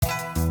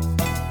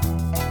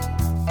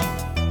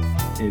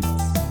It's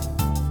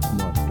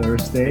not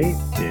Thursday,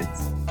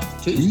 it's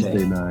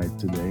Tuesday night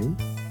today.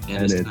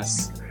 And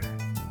it's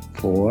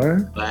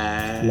for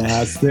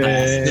plastic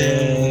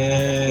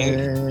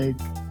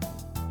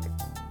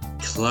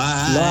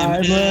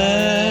climate.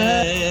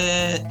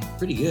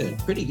 Pretty good.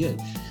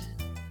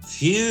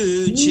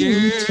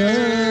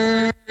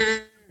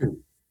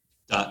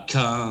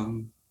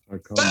 Future.com.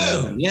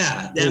 Boom!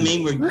 Yeah, I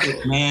mean, we're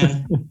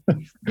man.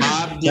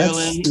 Bob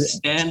Dylan,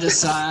 stand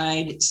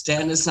aside,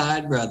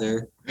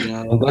 brother. You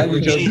know, I'm glad you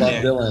chose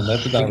Bob Dylan.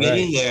 That's about right.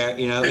 Getting there,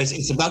 you know,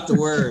 it's about the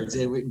words.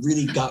 It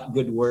really got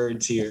good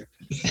words here.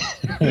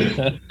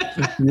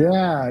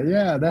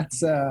 yeah.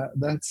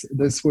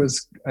 This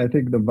was, I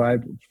think, the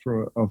vibe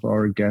of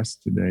our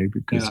guest today,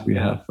 because we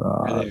have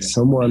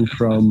someone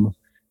from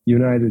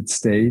United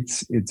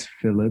States. It's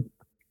Phil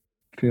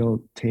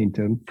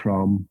Taynton,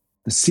 from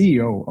the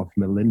CEO of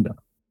Mallinda.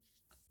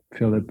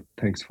 Philip,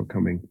 thanks for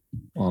coming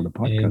on the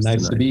podcast. Nice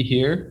tonight. to be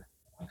here.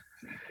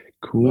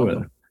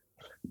 Cool.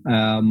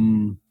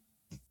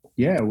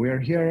 We're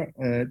here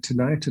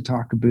tonight to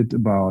talk a bit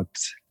about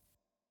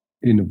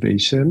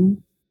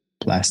innovation,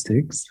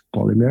 plastics,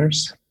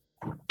 polymers,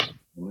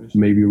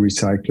 maybe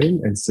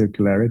recycling and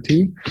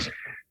circularity.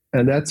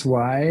 And that's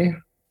why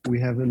we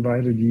have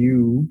invited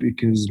you,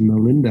 because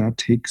Mallinda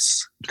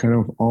ticks kind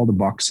of all the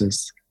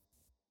boxes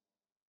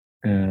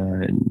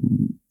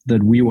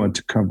that we want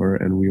to cover,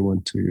 and we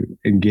want to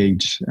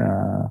engage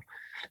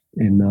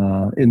in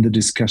the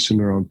discussion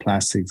around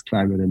plastics,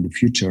 climate, and the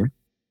future.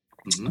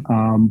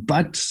 Mm-hmm.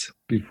 But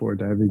before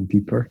diving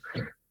deeper,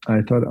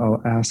 I thought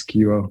I'll ask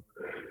you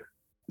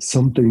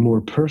something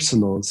more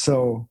personal.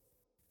 So,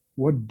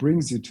 what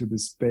brings you to the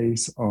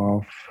space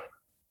of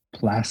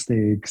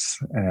plastics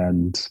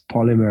and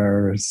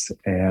polymers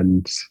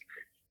and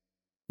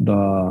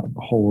the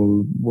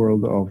whole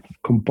world of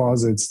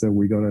composites that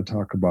we're going to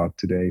talk about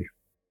today?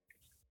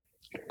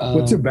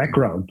 What's your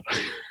background?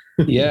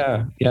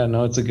 No,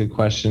 it's a good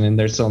question. And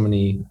there's so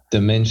many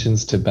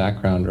dimensions to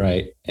background,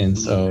 right? And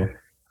so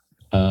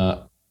I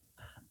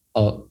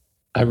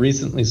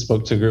recently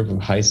spoke to a group of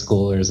high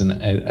schoolers, and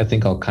I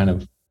think I'll kind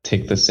of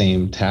take the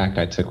same tack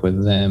I took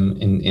with them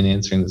in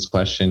answering this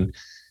question.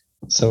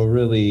 So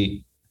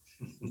really,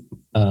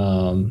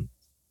 going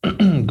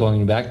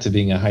back to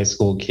being a high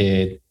school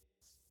kid,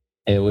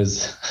 it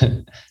was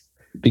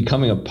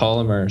becoming a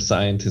polymer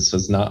scientist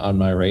was not on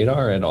my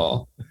radar at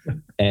all.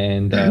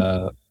 And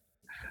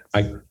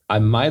I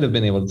might have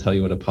been able to tell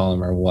you what a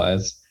polymer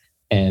was,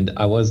 and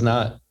I was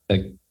not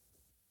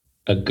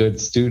a good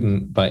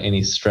student by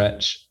any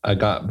stretch. I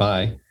got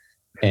by,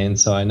 and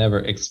so I never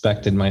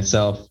expected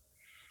myself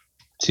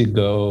to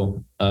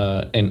go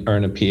and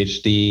earn a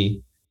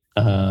PhD.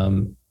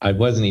 I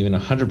wasn't even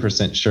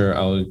 100% sure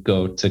I would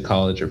go to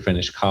college or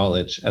finish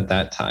college at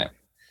that time.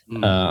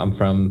 I'm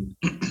from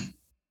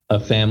a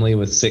family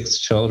with 6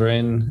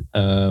 children.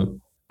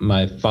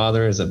 My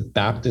father is a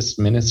Baptist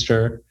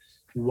minister.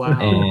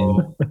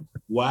 Wow.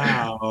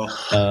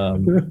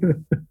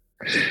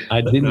 I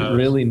didn't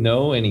really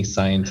know any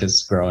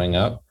scientists growing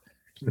up.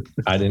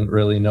 I didn't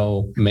really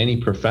know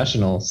many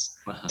professionals,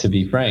 to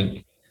be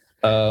frank.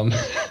 And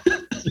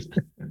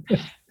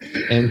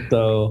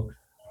so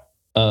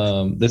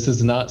this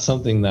is not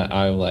something that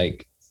I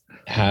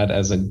had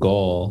as a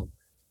goal.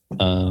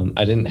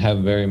 I didn't have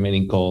very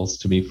many goals,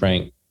 to be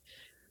frank.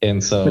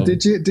 And so, but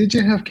did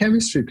you have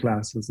chemistry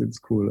classes in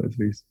school at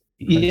least?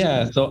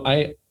 Yeah, so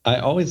I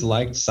always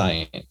liked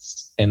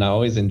science, and I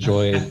always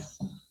enjoyed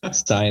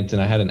science,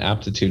 and I had an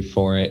aptitude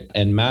for it.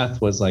 And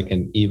math was like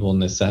an evil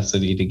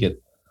necessity to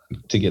get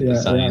the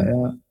science.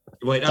 Yeah.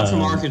 Wait, I'm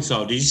from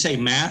Arkansas. Did you say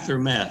math or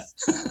meth?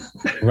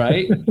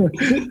 Right.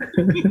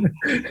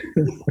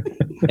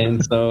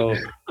 And so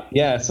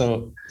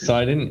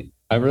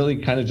I really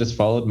kind of just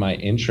followed my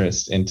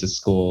interest into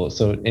school.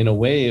 So in a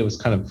way, it was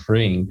kind of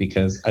freeing,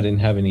 because I didn't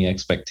have any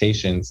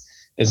expectations,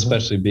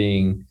 especially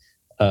being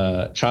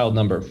child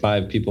number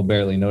 5. People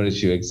barely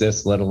notice you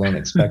exist, let alone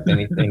expect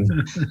anything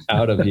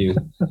out of you.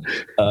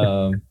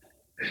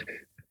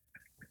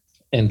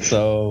 And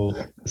so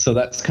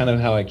that's kind of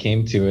how I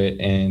came to it.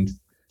 And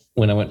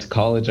when I went to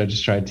college, I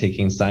just tried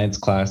taking science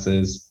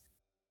classes.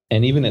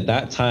 And even at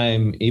that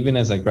time, even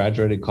as I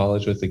graduated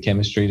college with a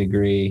chemistry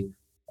degree,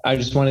 I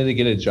just wanted to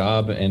get a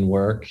job and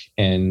work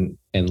and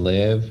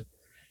live.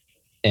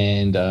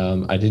 And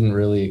I didn't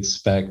really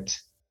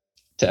expect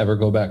to ever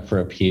go back for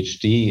a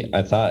PhD.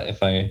 I thought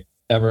if I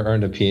ever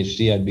earned a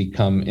PhD, I'd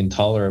become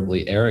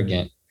intolerably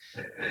arrogant.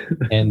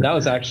 And that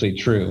was actually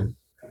true.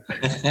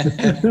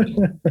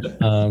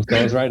 So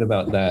I was right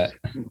about that.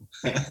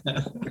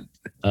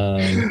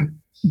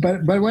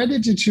 But why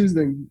did you choose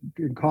in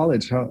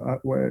college?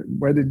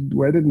 Why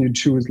didn't you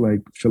choose like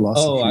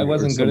philosophy? Oh, I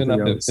wasn't good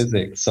enough at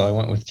physics, so I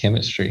went with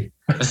chemistry.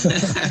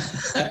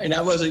 And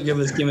I wasn't good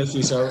with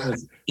chemistry, so I went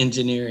with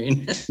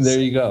engineering. There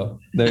you go.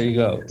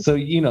 So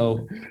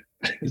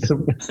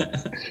so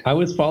I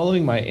was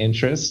following my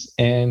interests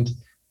and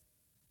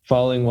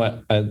following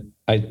what I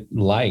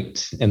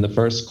liked in the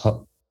first.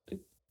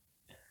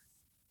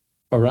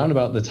 Around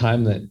about the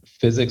time that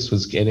physics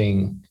was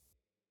getting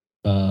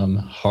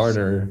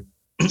harder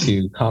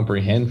to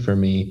comprehend for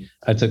me,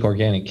 I took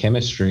organic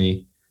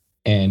chemistry,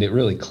 and it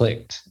really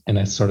clicked, and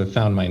I sort of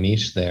found my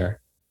niche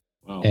there.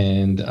 Wow.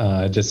 And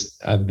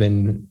I've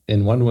been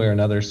in one way or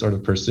another sort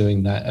of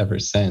pursuing that ever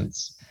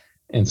since.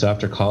 And so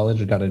after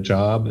college, I got a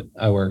job.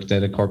 I worked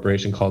at a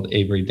corporation called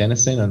Avery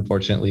Dennison.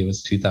 Unfortunately, it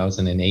was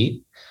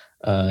 2008.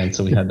 And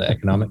so we had the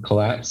economic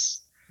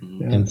collapse.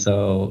 Yeah. And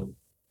so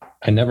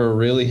I never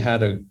really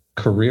had a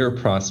career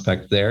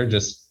prospect there,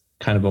 just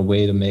kind of a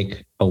way to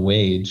make a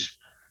wage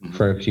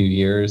for a few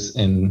years.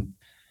 And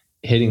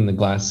hitting the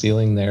glass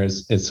ceiling there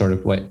is sort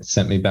of what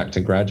sent me back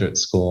to graduate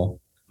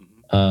school.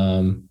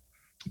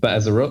 But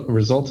as a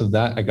result of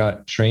that, I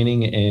got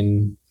training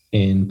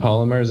in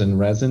polymers and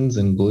resins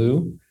and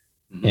glue,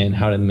 and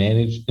how to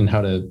manage and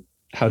how to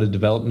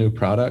develop new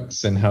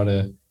products and how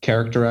to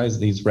characterize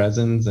these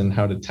resins and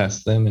how to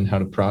test them and how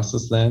to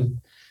process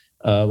them.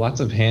 Lots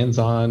of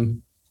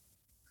hands-on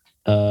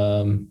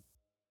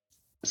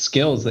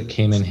skills that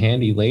came in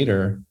handy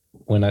later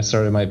when I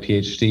started my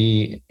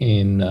PhD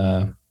in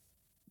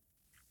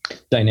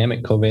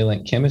dynamic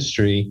covalent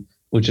chemistry,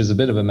 which is a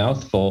bit of a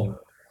mouthful.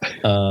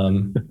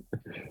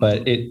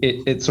 But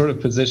it sort of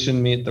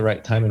positioned me at the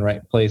right time and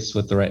right place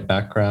with the right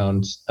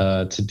background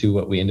to do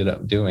what we ended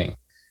up doing.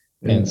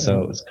 And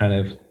so it was kind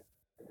of,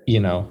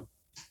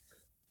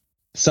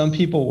 some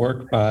people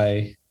work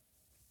by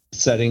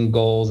setting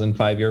goals and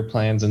 5-year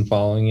plans and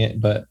following it,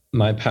 but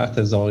my path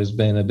has always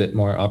been a bit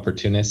more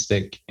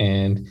opportunistic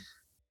and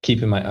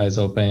keeping my eyes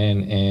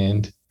open.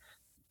 And,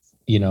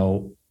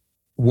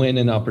 when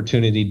an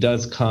opportunity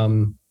does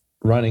come,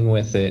 running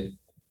with it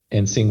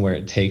and seeing where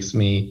it takes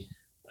me.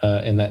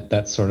 And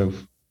that's sort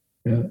of,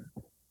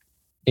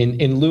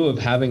 in lieu of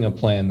having a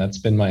plan, that's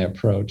been my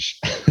approach.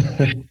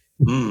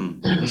 Well,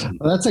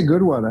 that's a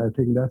good one. I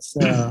think that's,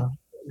 in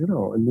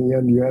the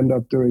end, you end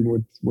up doing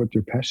what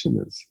your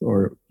passion is,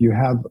 or you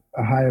have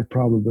a higher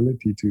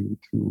probability to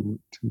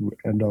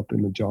end up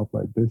in a job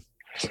like this.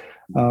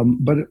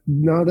 But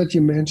now that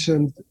you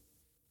mentioned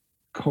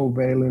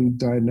covalent,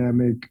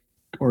 dynamic,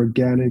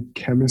 organic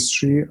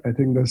chemistry, I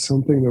think that's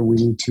something that we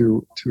need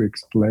to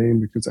explain,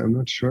 because I'm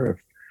not sure if,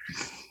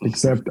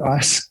 except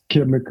us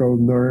chemical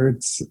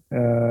nerds,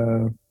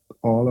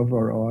 all of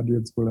our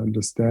audience will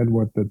understand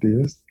what that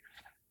is.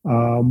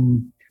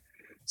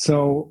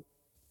 So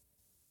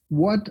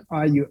what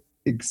are you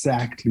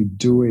exactly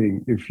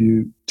doing if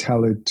you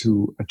tell it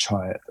to a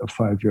child, a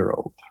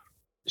 5-year-old?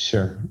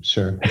 Sure.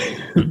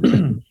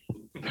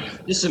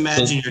 Just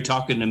imagine you're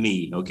talking to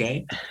me,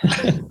 okay?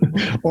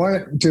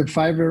 Or to a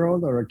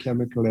 5-year-old or a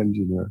chemical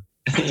engineer.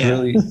 It's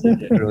really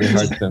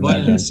hard to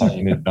imagine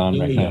talking to John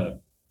right now.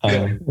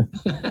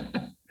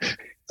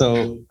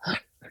 So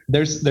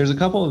there's a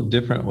couple of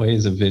different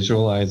ways of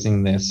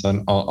visualizing this,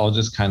 and I'll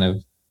just kind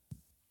of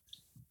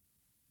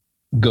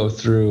go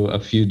through a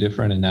few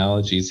different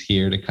analogies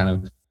here to kind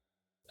of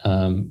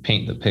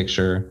paint the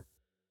picture.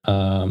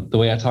 The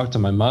way I talk to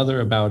my mother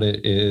about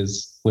it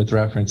is with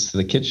reference to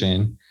the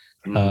kitchen.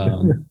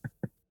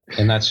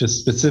 And that's just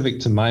specific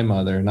to my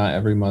mother. Not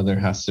every mother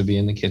has to be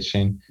in the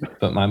kitchen,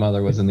 but my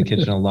mother was in the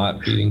kitchen a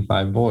lot, feeding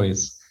 5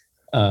 boys.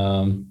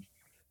 And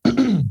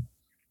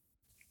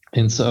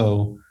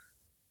so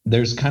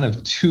there's kind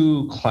of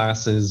 2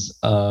 classes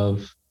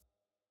of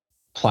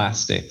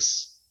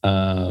plastics,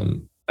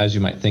 as you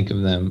might think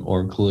of them,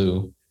 or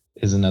glue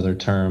is another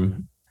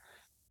term.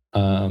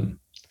 And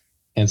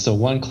so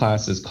one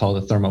class is called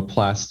a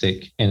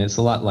thermoplastic, and it's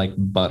a lot like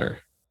butter.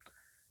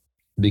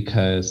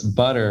 Because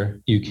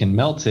butter, you can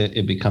melt it,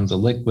 it becomes a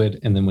liquid,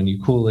 and then when you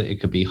cool it,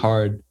 it could be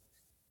hard,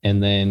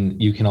 and then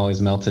you can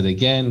always melt it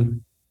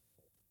again,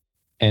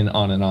 and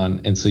on and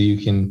on. And so you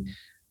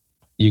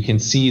can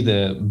see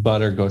the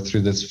butter go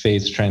through this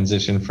phase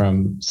transition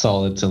from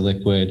solid to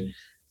liquid,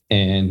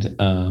 and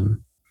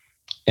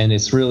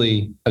it's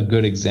really a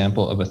good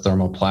example of a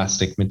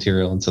thermoplastic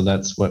material. And so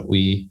that's what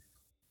we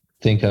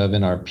think of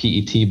in our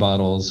PET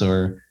bottles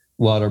or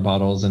water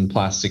bottles and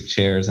plastic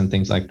chairs and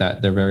things like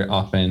that. They're very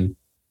often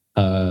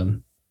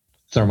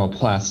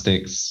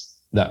thermoplastics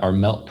that are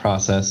melt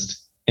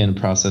processed in a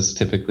process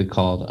typically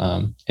called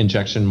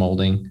injection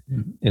molding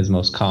is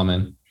most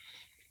common.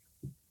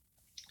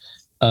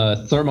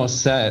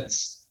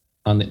 Thermosets,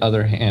 on the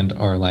other hand,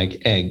 are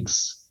like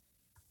eggs.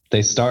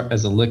 They start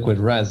as a liquid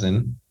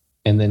resin,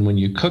 and then when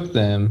you cook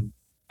them,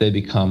 they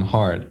become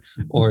hard.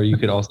 Or you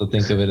could also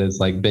think of it as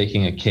like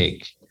baking a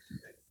cake.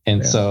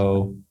 And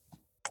so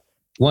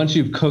once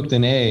you've cooked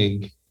an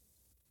egg,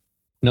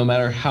 no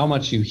matter how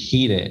much you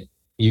heat it,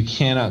 you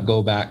cannot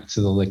go back to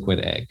the liquid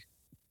egg,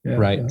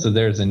 right? So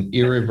there's an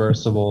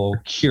irreversible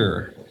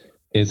cure,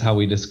 is how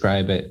we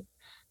describe it,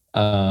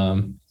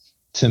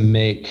 to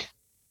make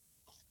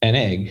an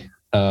egg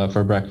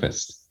for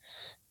breakfast.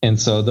 And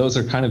so those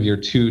are kind of your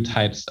 2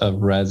 types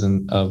of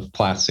resin of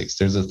plastics.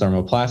 There's a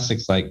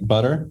thermoplastics like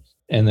butter,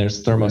 and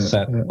there's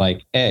thermoset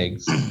like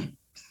eggs.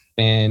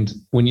 And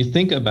when you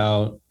think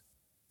about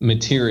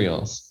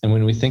materials, and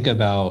when we think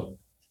about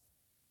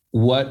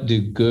what do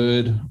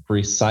good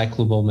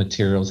recyclable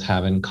materials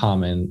have in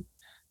common,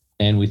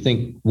 And we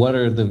think, what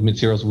are the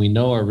materials we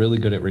know are really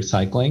good at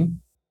recycling?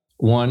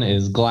 One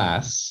is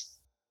glass,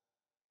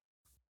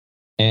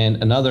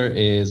 and another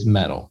is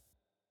metal.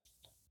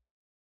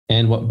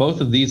 And what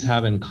both of these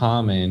have in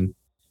common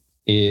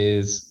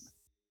is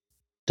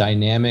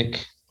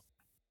dynamic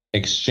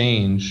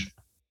exchange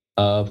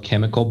of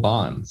chemical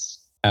bonds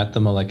at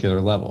the molecular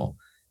level.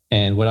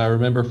 And what I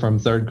remember from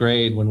third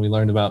grade when we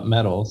learned about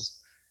metals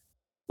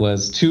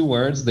was 2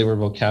 words. They were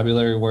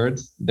vocabulary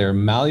words. They're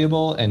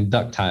malleable and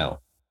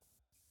ductile.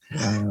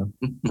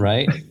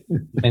 Right?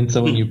 And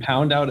so when you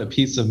pound out a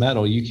piece of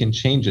metal, you can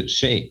change its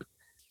shape.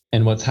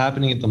 And what's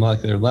happening at the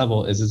molecular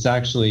level is it's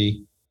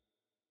actually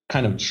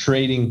kind of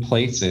trading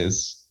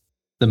places.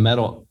 The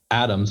metal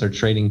atoms are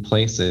trading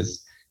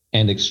places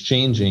and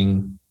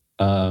exchanging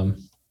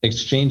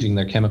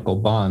their chemical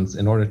bonds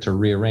in order to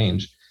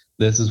rearrange.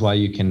 This is why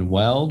you can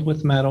weld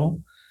with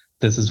metal.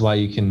 This is why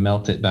you can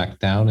melt it back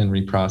down and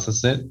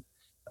reprocess it.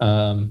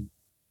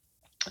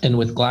 And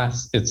with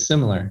glass, it's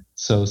similar.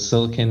 So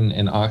silicon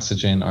and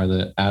oxygen are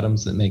the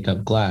atoms that make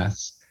up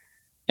glass.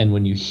 And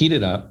when you heat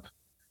it up,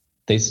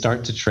 they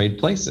start to trade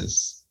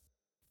places.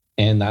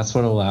 And that's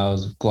what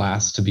allows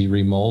glass to be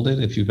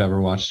remolded. If you've ever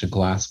watched a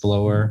glass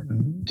blower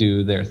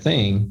do their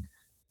thing,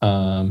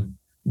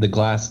 the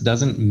glass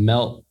doesn't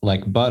melt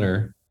like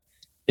butter.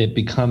 It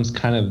becomes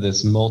kind of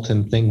this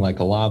molten thing like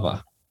a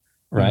lava,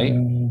 right?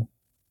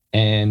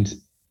 And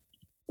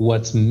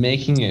what's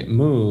making it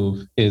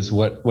move is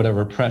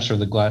whatever pressure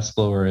the glass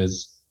blower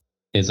is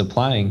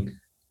applying.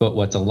 But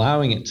what's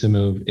allowing it to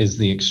move is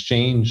the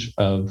exchange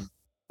of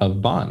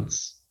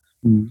bonds.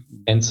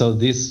 And so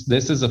this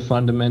is a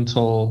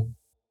fundamental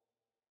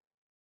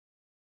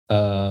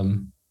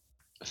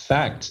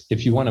fact.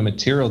 If you want a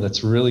material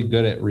that's really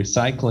good at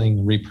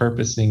recycling,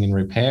 repurposing, and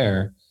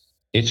repair,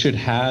 it should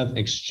have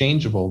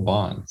exchangeable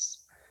bonds.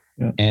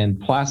 Yeah. And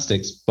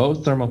plastics,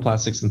 both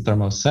thermoplastics and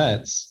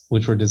thermosets,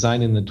 which were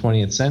designed in the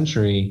 20th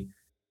century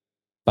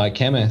by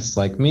chemists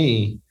like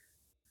me,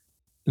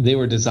 they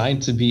were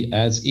designed to be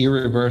as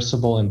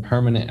irreversible and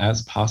permanent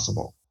as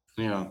possible.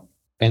 Yeah.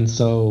 And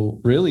so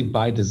really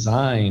by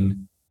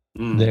design,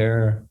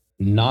 they're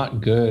not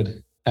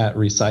good at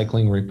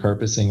recycling,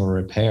 repurposing, or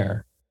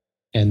repair.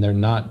 And they're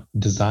not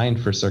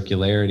designed for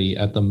circularity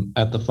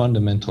at the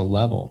fundamental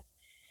level.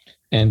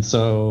 And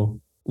so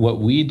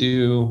what we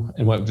do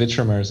and what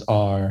Vitramers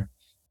are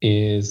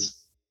is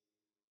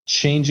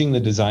changing the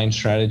design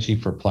strategy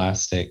for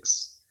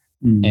plastics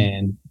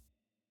and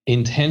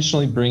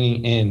intentionally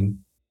bringing in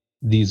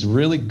these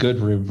really good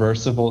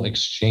reversible,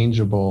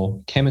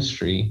 exchangeable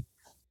chemistry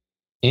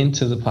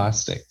into the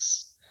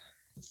plastics.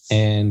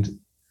 And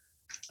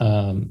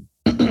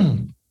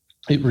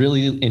it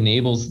really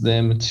enables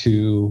them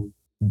to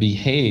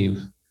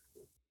behave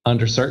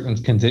under certain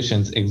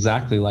conditions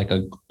exactly like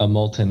a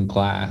molten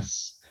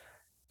glass.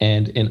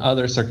 And in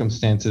other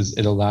circumstances,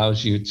 it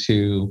allows you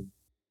to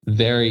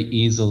very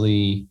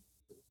easily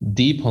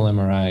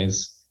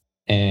depolymerize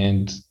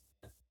and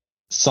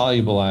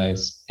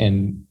solubilize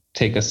and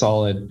take a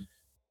solid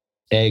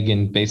egg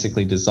and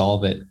basically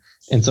dissolve it.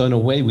 And so in a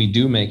way, we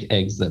do make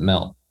eggs that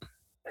melt.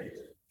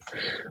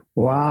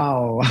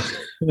 Wow.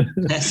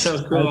 That's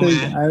so cool,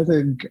 I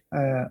think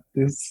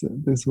this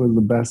was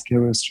the best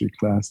chemistry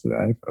class that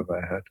I've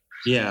ever had.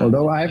 Yeah.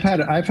 Although I've had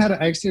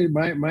actually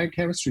my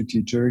chemistry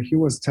teacher, he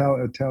was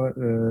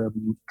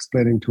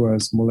explaining to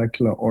us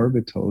molecular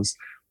orbitals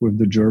with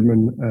the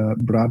German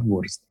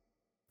Bratwurst.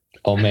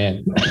 Oh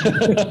man.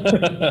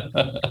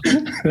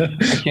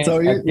 So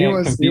he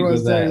was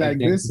saying like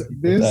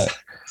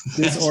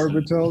this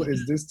orbital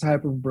is this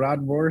type of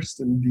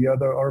Bratwurst and the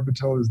other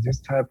orbital is this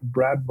type of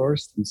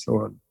Bratwurst and so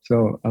on.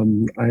 So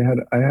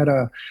I had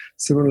a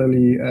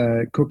similarly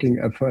cooking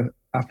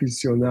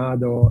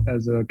aficionado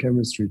as a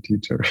chemistry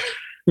teacher.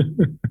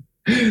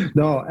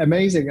 No,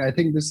 amazing. I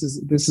think this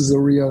is a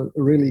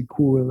really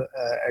cool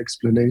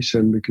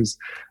explanation, because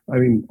I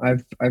mean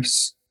I've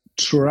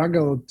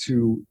struggled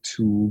to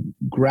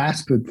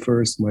grasp it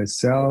first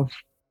myself,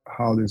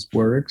 how this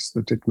works,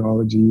 the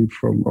technology of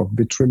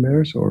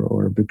Vitramers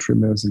or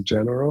Vitramers in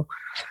general,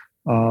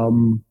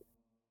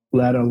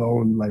 let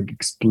alone like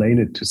explain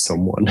it to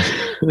someone.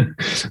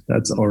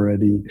 That's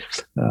already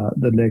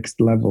the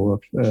next level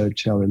of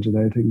challenge. And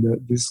I think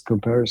that this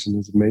comparison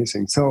is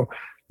amazing. So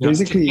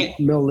basically,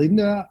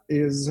 Mallinda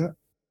is,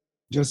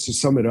 just to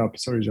sum it up,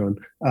 sorry, John.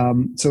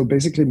 So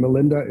basically,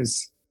 Mallinda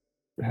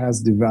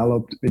has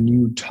developed a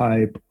new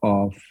type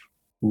of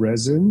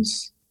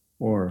resins,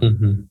 or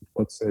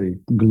let's say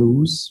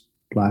glues,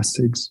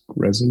 plastics,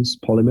 resins,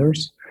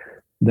 polymers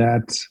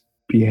that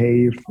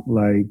behave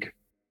like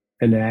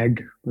an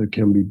egg that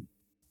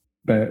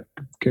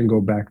can go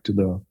back to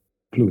the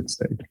fluid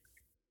state.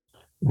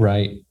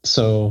 Right.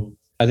 So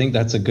I think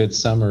that's a good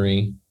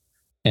summary.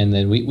 And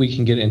then we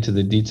can get into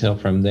the detail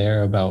from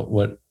there about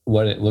what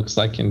it looks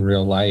like in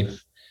real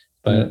life.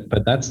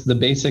 But that's the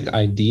basic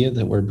idea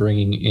that we're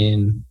bringing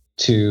in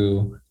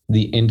to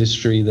the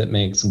industry that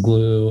makes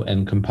glue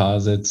and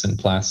composites and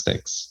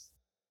plastics.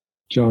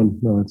 John,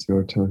 now it's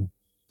your turn.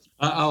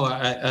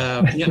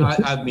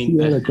 I mean, You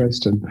had a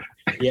question.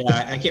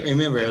 yeah, I can't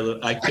remember.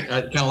 I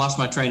kind of lost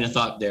my train of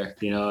thought there,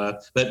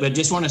 but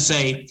just want to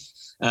say,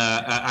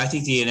 I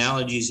think the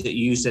analogies that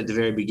you used at the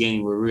very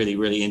beginning were really,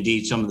 really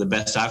indeed some of the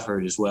best I've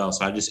heard as well.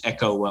 So I just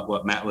echo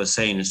what Matt was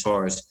saying as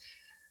far as,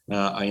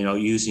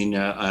 using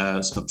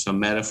some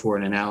metaphor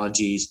and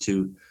analogies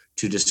to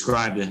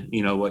describe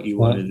what you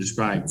want to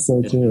describe.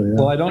 So true, yeah.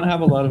 Well, I don't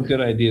have a lot of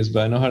good ideas,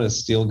 but I know how to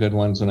steal good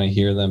ones when I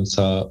hear them.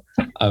 So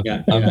I've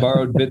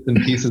borrowed bits and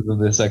pieces of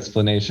this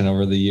explanation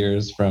over the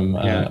years from.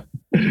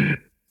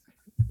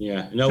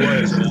 Yeah, no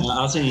worries.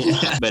 I'll send you.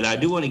 But I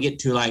do want to get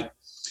to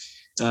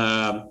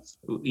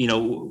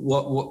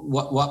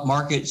what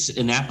markets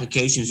and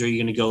applications are you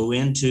going to go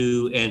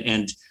into,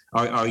 and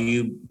are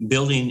you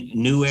building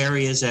new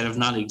areas that have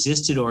not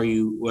existed, or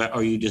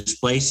are you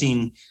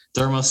displacing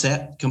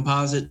thermoset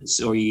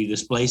composites, or are you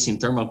displacing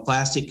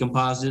thermoplastic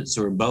composites,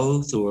 or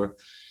both, or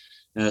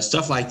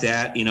stuff like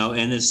that,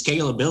 and the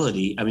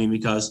scalability. I mean,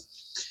 because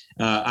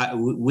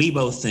we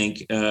both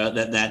think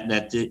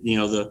that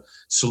the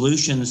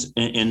solutions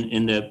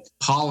in the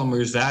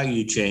polymers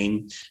value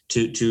chain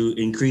to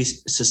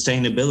increase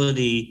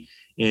sustainability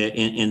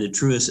in the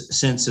truest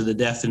sense of the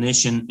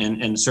definition,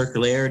 and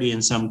circularity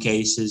in some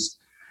cases,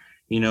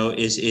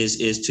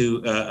 is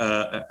to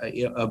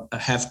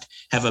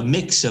have a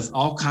mix of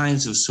all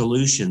kinds of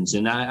solutions.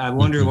 And I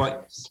wonder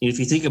what, if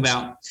you think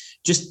about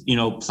just,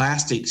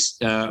 plastics,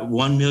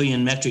 1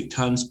 million metric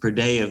tons per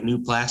day of new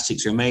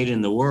plastics are made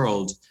in the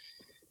world.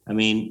 I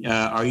mean,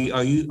 are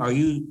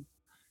you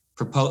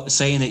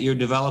saying that you're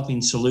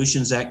developing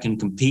solutions that can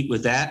compete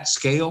with that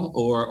scale,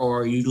 or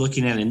are you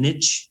looking at a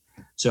niche?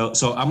 So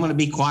I'm going to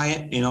be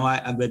quiet,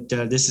 but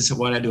this is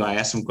what I do. I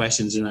ask some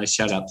questions and I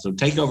shut up. So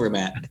take over,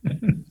 Matt.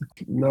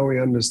 Now we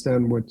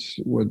understand what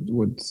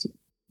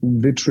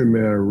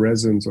vitrimer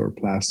resins or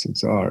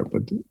plastics are,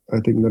 but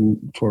I think then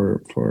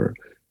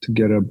to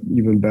get a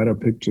even better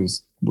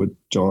pictures, what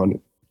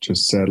John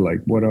just said,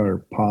 like what are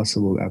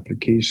possible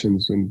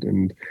applications,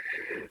 and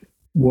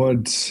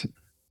what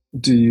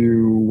do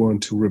you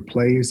want to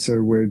replace,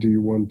 or where do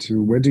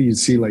you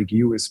see like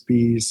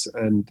USPs,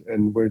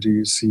 and where do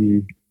you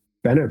see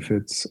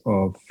benefits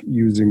of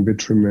using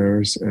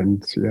vitrimers?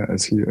 And yeah,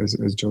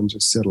 as John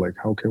just said, like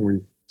how can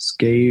we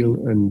scale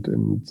and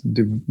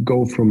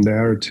go from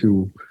there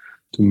to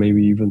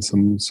maybe even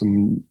some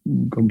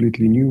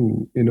completely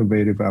new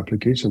innovative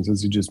applications,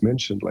 as you just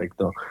mentioned, like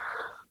the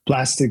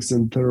plastics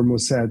and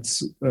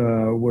thermosets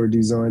were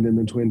designed in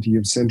the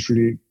 20th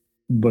century,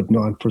 but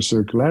not for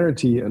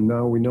circularity. And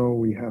now we know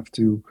we have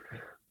to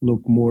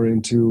look more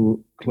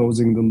into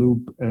closing the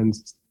loop, and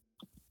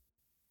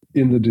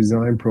in the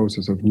design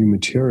process of new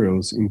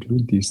materials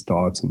include these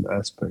thoughts and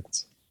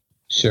aspects.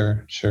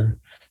 Sure.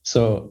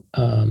 So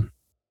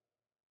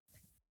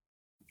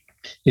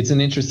it's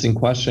an interesting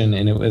question,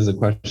 and it was a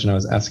question I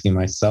was asking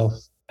myself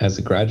as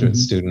a graduate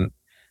student.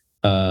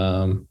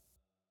 And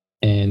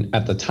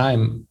at the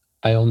time,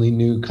 I only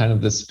knew kind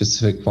of the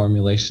specific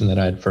formulation that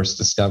I had first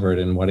discovered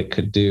and what it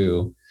could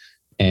do.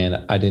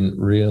 And I didn't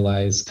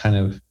realize kind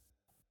of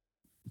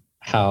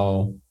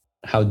how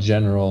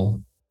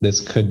general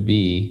this could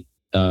be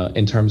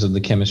in terms of the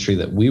chemistry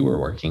that we were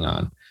working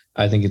on.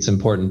 I think it's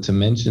important to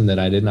mention that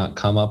I did not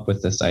come up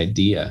with this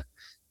idea.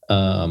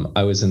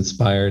 I was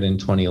inspired in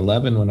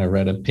 2011 when I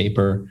read a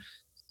paper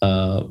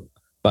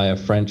by a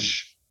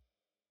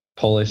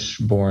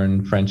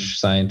Polish-born French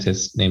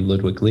scientist named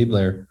Ludwig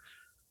Liebler,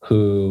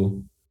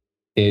 who,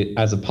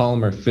 as a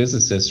polymer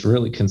physicist,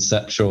 really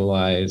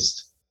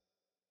conceptualized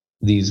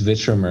these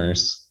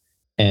vitrimers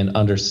and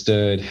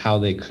understood how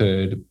they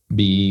could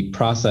be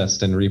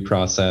processed and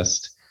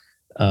reprocessed,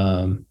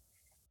 and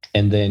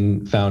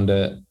then found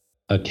a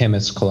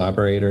chemist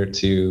collaborator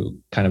to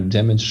kind of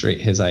demonstrate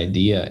his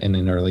idea in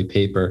an early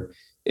paper.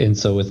 And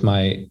so with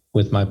my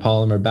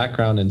polymer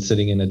background and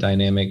sitting in a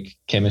dynamic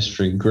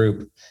chemistry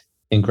group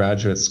in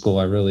graduate school,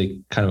 I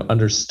really kind of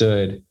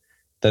understood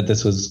that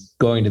this was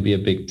going to be a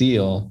big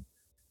deal,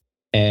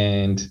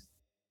 and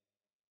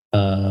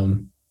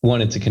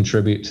wanted to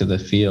contribute to the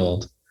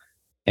field.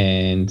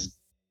 And,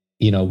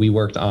 we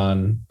worked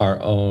on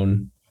our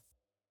own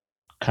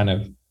kind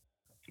of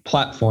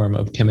platform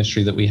of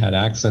chemistry that we had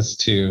access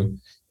to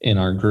in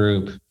our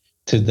group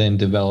to then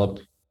develop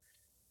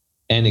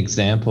an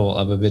example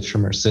of a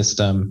vitrimer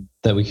system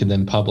that we could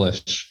then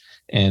publish.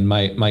 And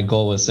my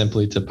goal was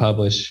simply to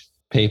publish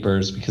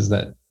papers, because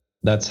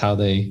that's how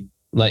they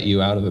let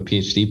you out of a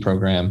PhD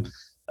program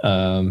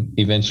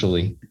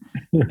eventually.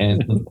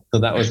 And so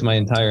that was my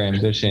entire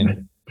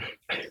ambition.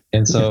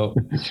 And so,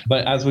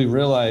 but as we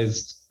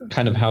realized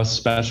kind of how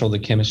special the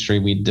chemistry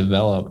we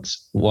developed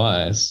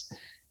was,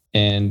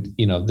 and,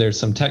 there's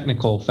some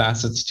technical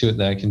facets to it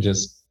that I can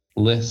just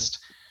list,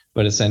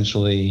 but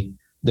essentially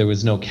there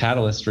was no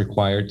catalyst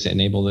required to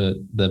enable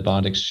the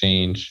bond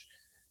exchange.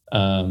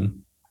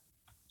 And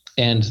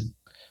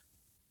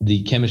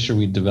the chemistry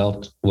we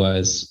developed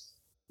was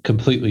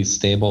completely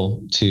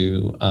stable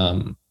to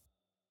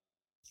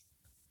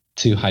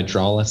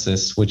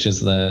hydrolysis, which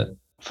is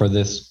for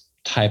this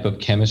type of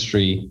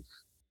chemistry,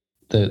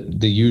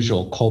 the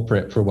usual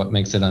culprit for what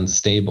makes it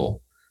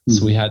unstable.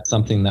 So we had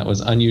something that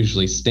was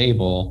unusually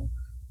stable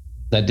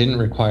that didn't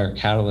require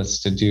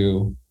catalysts to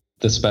do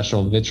the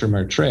special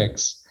Vitromer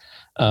tricks,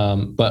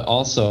 but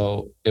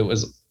also it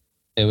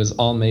was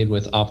all made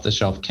with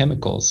off-the-shelf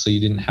chemicals, so you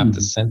didn't have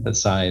to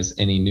synthesize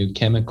any new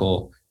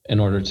chemical in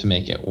order to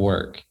make it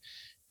work.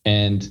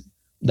 And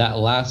that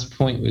last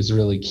point was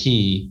really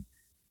key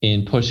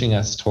in pushing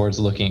us towards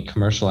looking at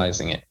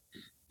commercializing it,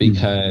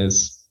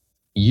 because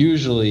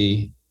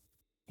usually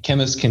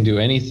chemists can do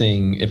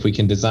anything if we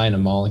can design a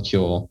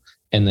molecule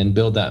and then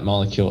build that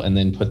molecule and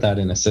then put that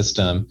in a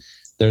system.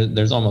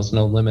 There's almost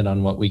no limit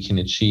on what we can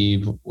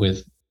achieve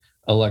with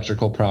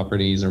electrical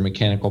properties or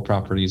mechanical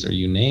properties or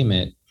you name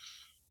it.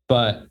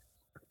 But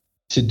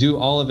to do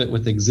all of it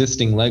with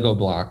existing Lego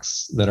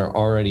blocks that are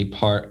already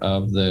part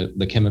of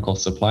the chemical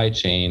supply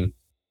chain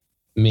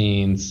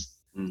means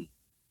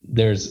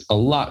there's a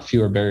lot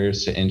fewer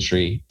barriers to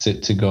entry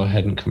to go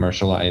ahead and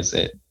commercialize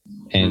it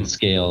and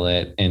scale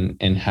it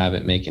and have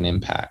it make an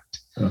impact.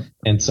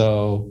 And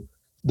so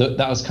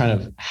that was kind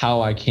of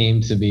how I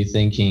came to be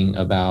thinking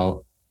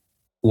about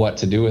what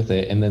to do with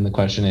it. And then the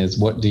question is,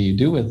 what do you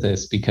do with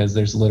this? Because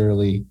there's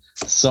literally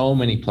so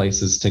many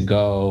places to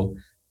go.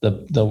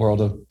 The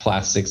world of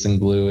plastics and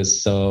glue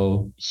is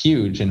so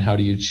huge. And how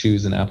do you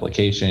choose an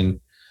application?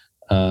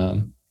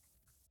 And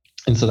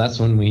so that's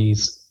when we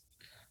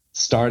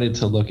started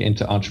to look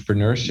into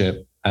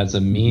entrepreneurship as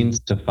a means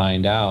to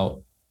find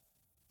out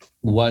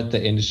what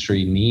the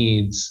industry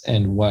needs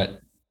and what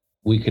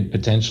we could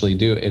potentially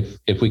do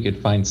if we could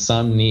find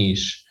some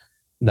niche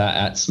that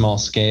at small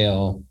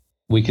scale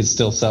we could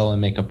still sell and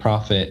make a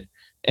profit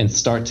and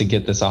start to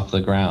get this off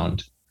the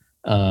ground.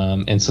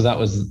 And so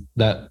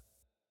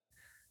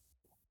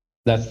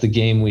that's the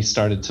game we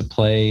started to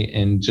play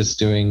in just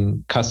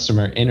doing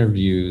customer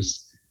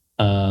interviews.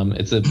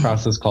 It's a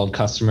process called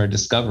customer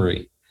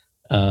discovery,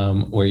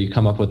 where you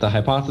come up with a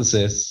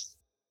hypothesis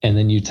and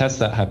then you test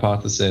that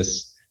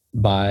hypothesis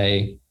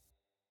by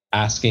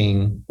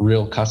asking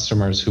real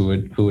customers who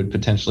would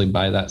potentially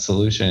buy that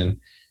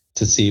solution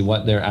to see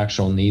what their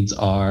actual needs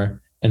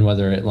are and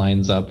whether it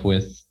lines up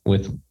with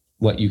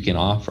what you can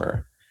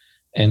offer.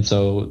 And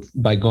so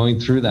by going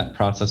through that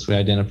process, we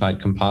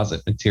identified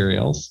composite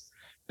materials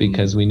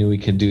because we knew we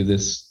could do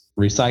this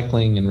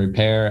recycling and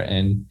repair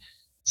and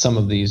some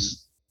of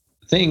these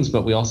things,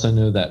 but we also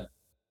knew that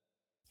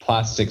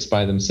plastics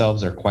by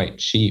themselves are quite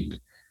cheap.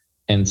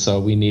 And so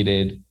we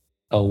needed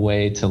a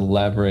way to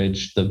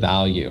leverage the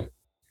value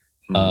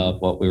of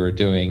what we were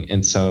doing.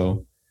 And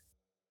so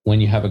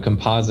when you have a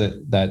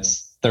composite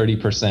that's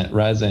 30%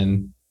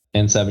 resin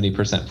and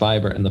 70%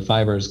 fiber, and the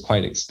fiber is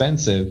quite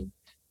expensive,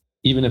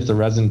 even if the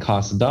resin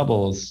cost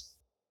doubles,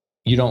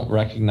 you don't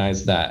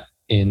recognize that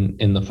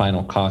in the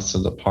final cost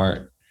of the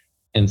part.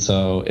 And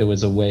so it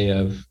was a way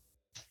of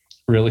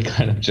really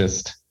kind of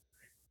just,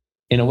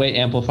 in a way,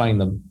 amplifying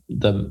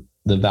the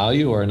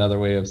value, or another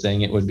way of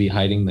saying it would be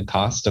hiding the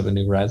cost of a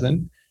new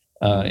resin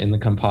in the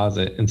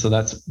composite. And so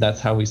that's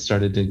how we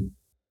started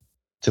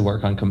to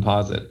work on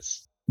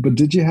composites. But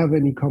did you have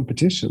any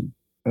competition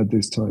at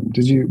this time?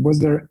 Was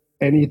there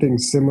anything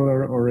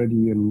similar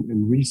already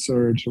in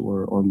research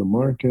or on the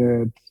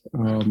market?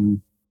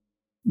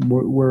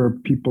 Were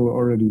people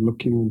already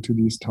looking into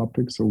these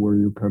topics, or were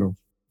you kind of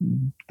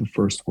the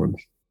first ones?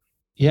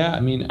 Yeah, I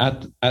mean,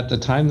 at the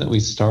time that we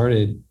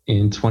started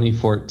in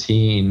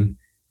 2014,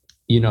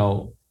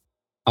 I'll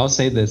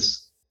say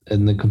this,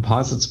 in the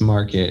composites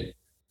market,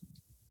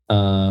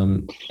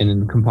 and in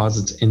the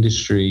composites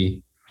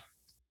industry,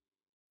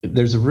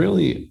 there's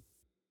really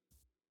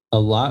a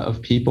lot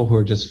of people who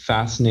are just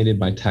fascinated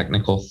by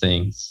technical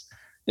things.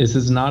 This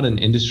is not an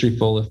industry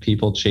full of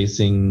people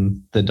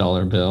chasing the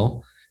dollar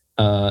bill.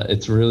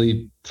 It's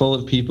really full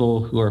of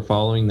people who are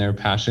following their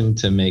passion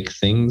to make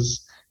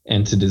things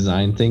and to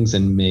design things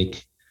and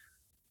make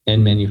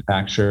and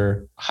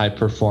manufacture high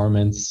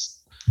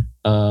performance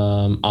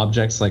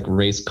objects like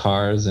race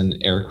cars and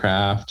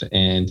aircraft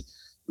and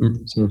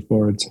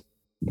surfboards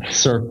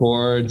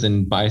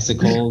and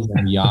bicycles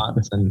and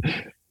yachts and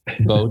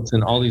boats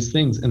and all these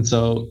things. And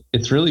so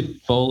it's really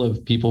full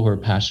of people who are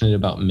passionate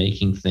about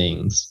making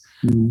things.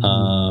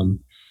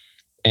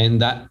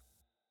 And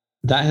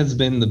that has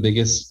been the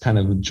biggest kind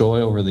of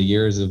joy over the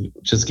years of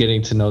just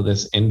getting to know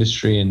this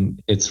industry. And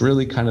it's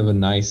really kind of a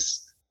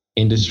nice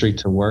industry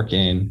to work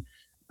in.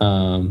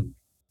 And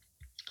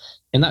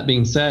that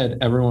being said,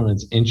 everyone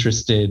is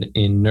interested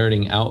in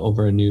nerding out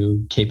over a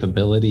new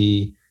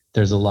capability.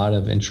 There's a lot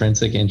of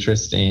intrinsic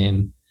interest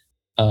in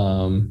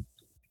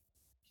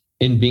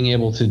being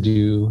able to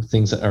do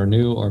things that are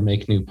new or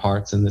make new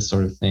parts and this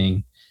sort of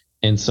thing.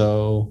 And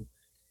so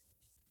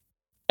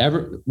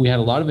we had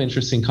a lot of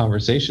interesting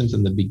conversations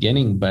in the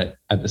beginning, but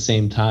at the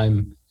same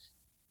time,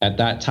 at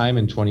that time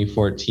in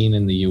 2014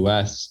 in the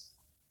US,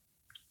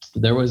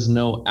 there was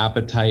no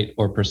appetite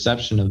or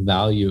perception of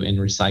value in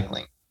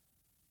recycling.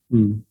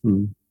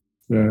 Mm-hmm.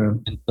 Yeah.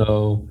 And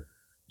so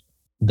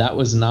that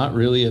was not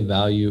really a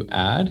value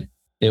add.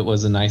 It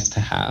was a nice to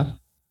have.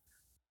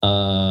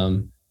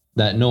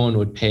 that no one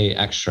would pay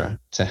extra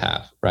to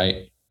have,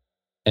 right?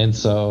 And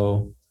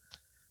so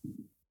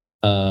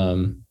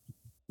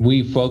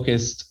we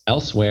focused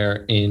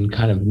elsewhere in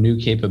kind of new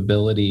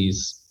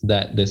capabilities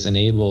that this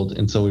enabled.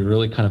 And so we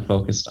really kind of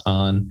focused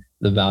on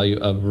the value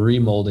of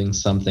remolding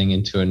something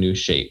into a new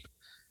shape,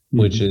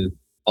 which is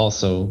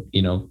also,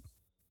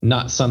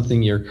 not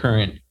something your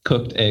current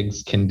cooked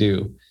eggs can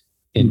do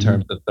in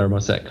terms of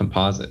thermoset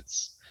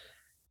composites.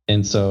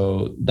 And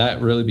so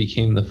that really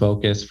became the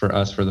focus for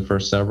us for the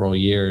first several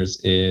years,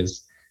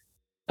 is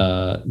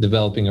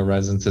developing a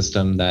resin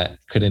system that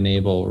could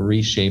enable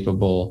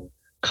reshapeable,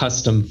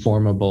 custom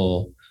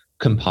formable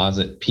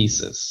composite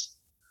pieces.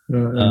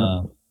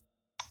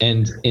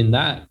 And in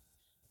that,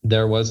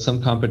 there was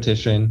some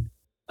competition,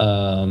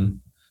 but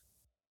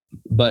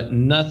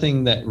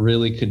nothing that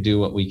really could do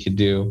what we could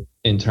do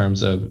in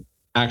terms of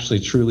actually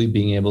truly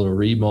being able to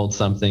remold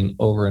something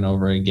over and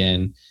over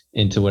again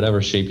into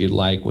whatever shape you'd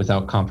like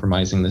without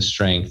compromising the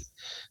strength.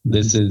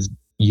 This is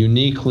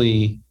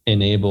uniquely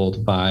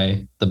enabled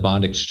by the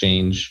bond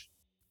exchange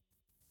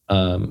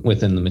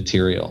within the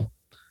material.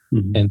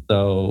 And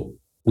so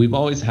we've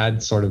always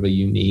had sort of a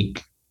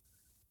unique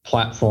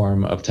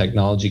platform of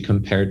technology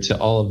compared to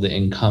all of the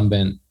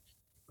incumbent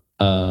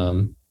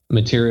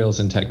materials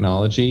and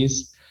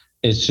technologies.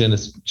 It's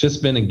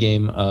just been a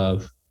game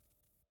of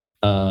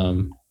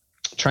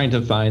trying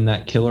to find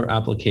that killer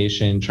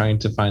application, trying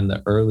to find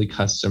the early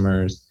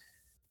customers,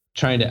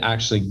 trying to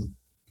actually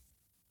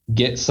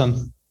get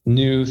some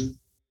new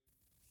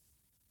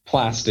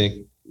plastic,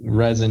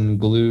 resin,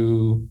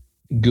 glue,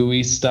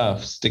 gooey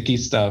stuff, sticky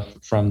stuff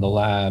from the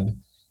lab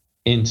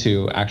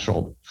into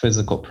actual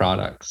physical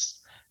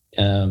products,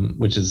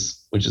 which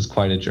is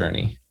quite a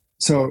journey.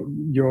 So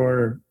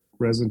your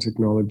resin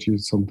technology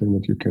is something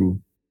that you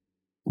can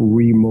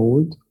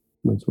remold.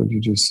 That's what you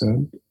just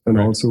said, and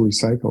also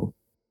recycle.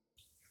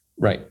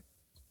 Right.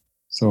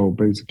 So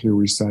basically,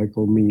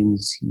 recycle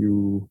means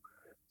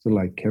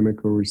like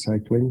chemical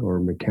recycling or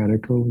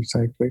mechanical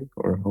recycling,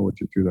 or how would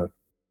you do that?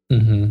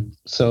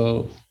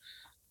 So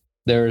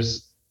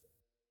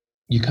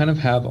you kind of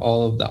have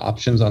all of the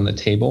options on the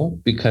table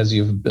because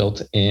you've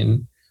built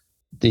in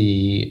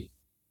the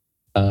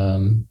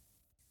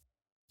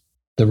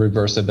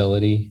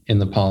reversibility in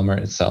the polymer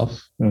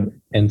itself.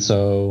 And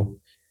so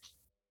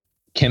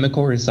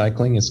chemical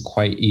recycling is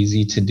quite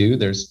easy to do.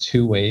 There's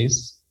two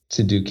ways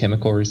to do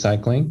chemical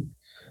recycling.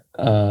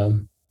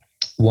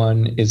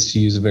 One is to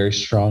use a very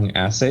strong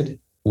acid,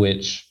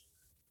 which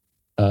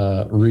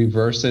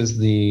reverses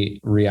the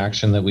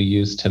reaction that we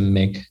use to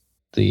make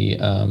the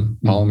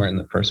polymer in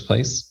the first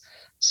place.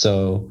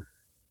 So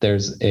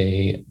there's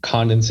a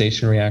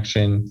condensation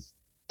reaction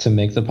to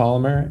make the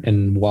polymer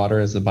and water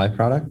as the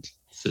byproduct.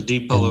 So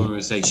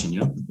depolymerization,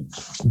 yeah?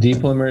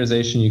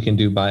 Depolymerization you can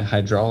do by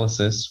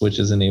hydrolysis, which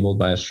is enabled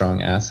by a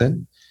strong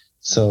acid.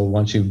 So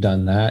once you've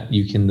done that,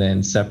 you can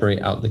then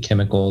separate out the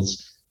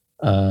chemicals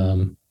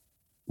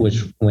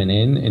which went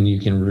in, and you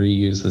can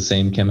reuse the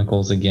same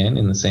chemicals again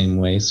in the same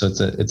way. So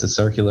it's a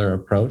circular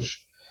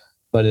approach,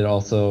 but it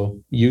also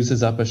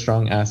uses up a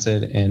strong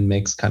acid and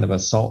makes kind of a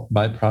salt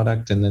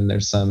byproduct. And then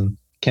there's some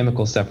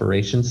chemical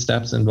separation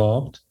steps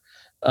involved.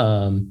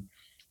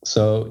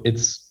 So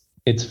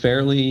it's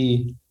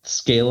fairly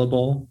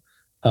scalable,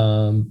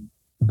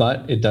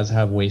 but it does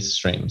have waste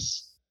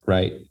streams,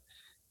 right?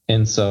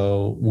 And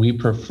so we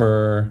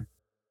prefer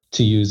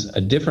to use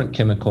a different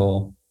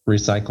chemical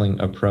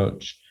recycling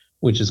approach,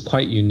 which is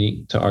quite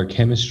unique to our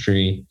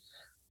chemistry,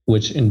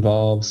 which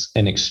involves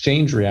an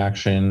exchange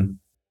reaction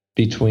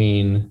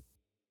between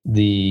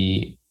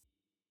the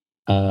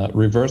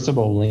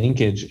reversible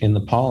linkage in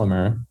the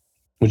polymer,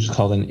 which is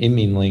called an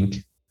imine link,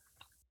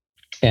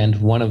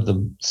 and one of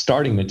the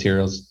starting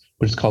materials,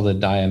 which is called a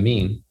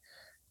diamine.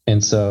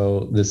 And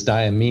so this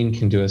diamine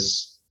can do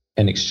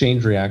an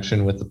exchange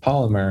reaction with the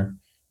polymer.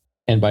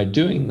 And by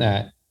doing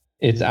that,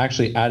 it's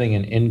actually adding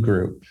an in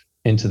group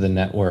into the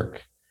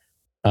network.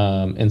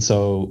 And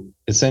so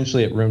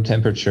essentially at room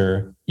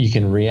temperature, you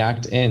can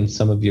react in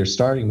some of your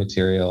starting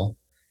material,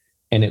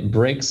 and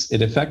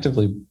it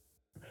effectively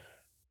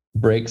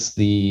breaks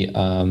the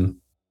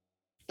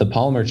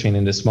polymer chain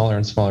into smaller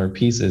and smaller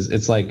pieces.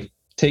 It's like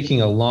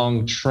taking a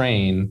long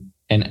train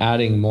and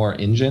adding more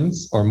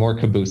engines or more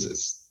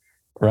cabooses,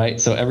 right?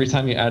 So every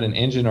time you add an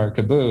engine or a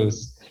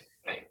caboose,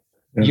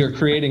 you're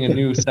creating a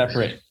new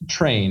separate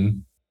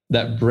train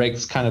that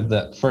breaks kind of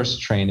the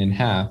first train in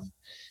half.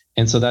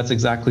 And so that's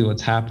exactly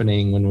what's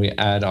happening when we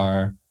add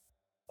our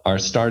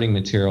starting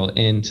material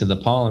into the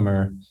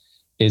polymer,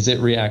 is it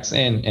reacts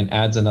in and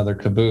adds another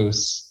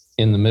caboose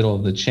in the middle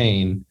of the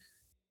chain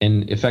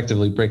and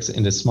effectively breaks it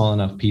into small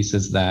enough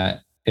pieces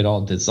that it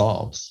all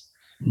dissolves.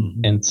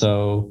 And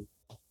so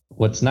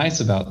what's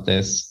nice about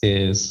this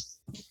is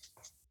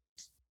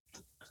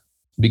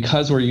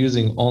because we're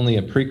using only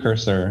a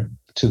precursor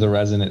to the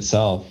resin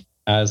itself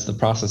as the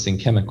processing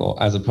chemical,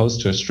 as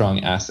opposed to a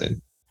strong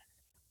acid,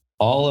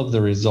 all of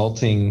the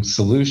resulting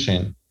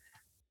solution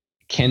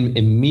can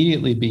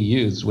immediately be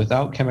used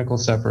without chemical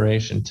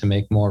separation to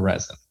make more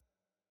resin.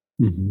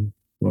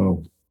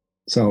 Wow.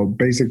 So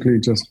basically,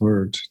 just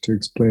to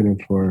explain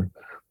it for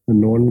the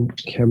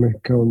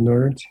non-chemical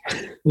nerd.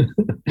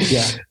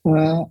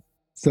 Yeah.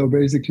 So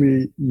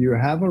basically, you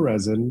have a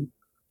resin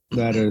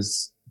that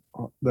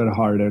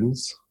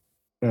hardens,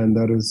 and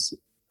that is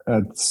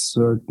at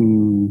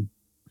certain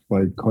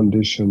like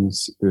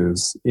conditions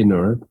is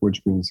inert,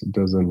 which means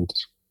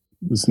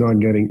it's not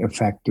getting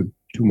affected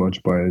too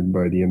much by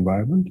the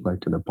environment,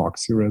 like an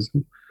epoxy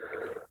resin.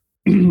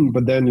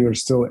 But then you're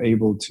still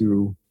able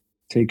to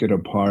take it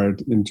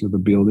apart into the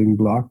building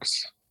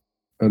blocks,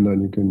 and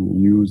then you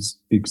can use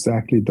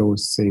exactly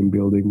those same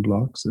building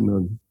blocks in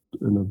a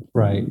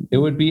Right. It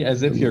would be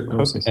as if your cooked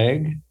process.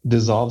 egg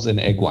dissolves in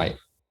egg white.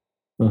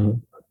 Uh-huh.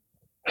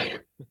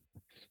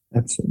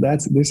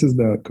 This is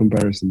the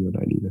comparison that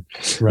I needed.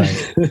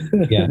 Right.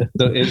 Yeah.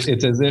 So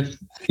it's as if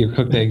your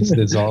cooked eggs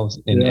dissolves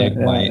in egg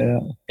white,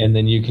 and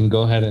then you can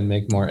go ahead and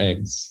make more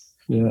eggs.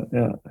 Yeah.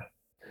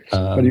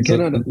 But you So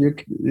cannot.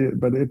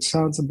 But it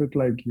sounds a bit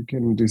like you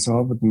can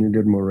dissolve it and you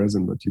get more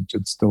resin, but you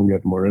just don't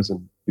get more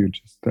resin. You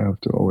just have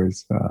to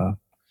always,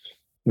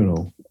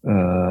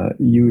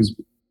 use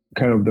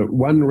kind of the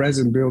one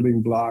resin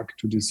building block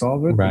to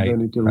dissolve it, right, and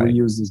then you can right.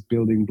 reuse these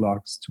building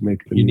blocks to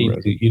make the new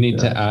resin. You need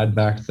to add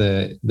back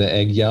the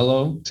egg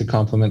yellow to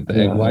complement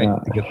the egg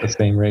white to get the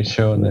same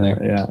ratio in the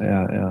next.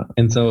 Yeah.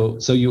 And so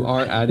you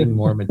are adding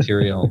more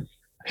material,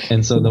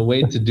 and so the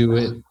way to do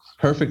it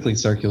perfectly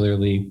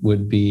circularly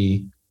would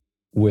be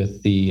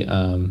with the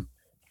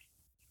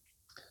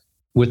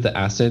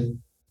acid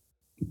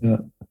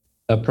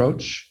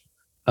approach.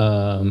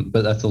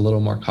 But that's a little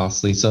more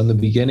costly. So in the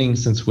beginning,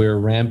 since we're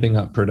ramping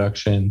up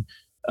production,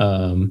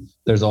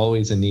 there's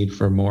always a need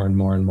for more and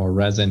more and more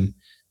resin,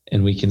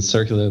 and we can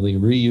circularly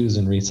reuse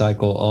and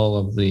recycle all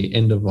of the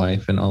end of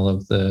life and all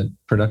of the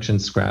production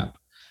scrap.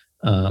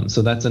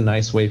 So that's a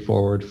nice way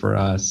forward for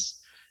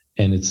us,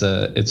 and it's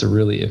a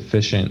really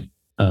efficient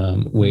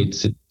way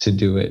to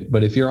do it.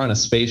 But if you're on a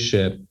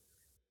spaceship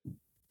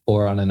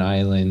or on an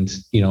island,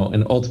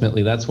 and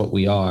ultimately that's what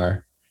we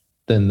are,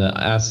 then the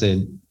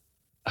acid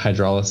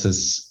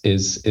hydrolysis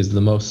is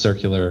the most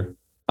circular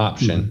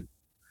option.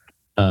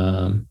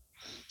 And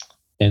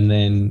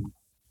then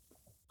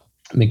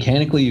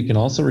mechanically, you can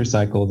also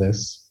recycle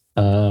this.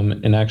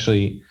 And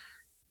actually,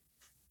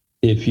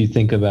 if you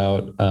think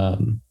about,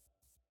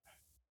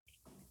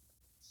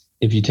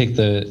 if you take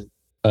the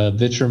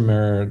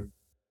Vitromer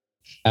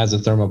as a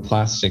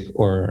thermoplastic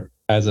or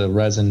as a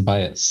resin by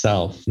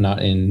itself,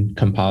 not in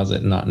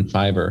composite, not in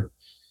fiber,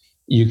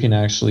 you can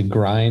actually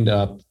grind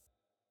up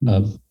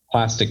a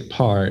plastic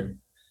part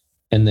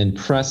and then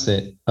press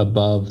it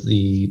above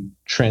the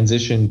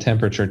transition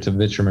temperature to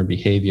Vitromer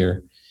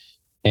behavior.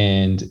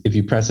 And if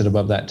you press it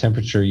above that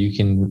temperature, you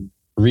can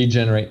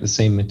regenerate the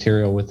same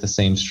material with the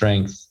same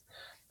strength.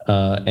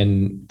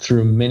 And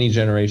through many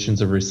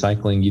generations of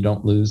recycling, you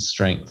don't lose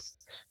strength,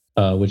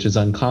 which is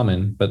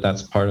uncommon, but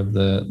that's part of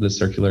the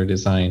circular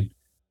design.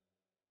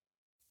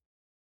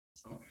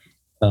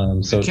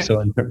 Can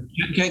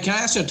I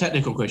ask you a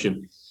technical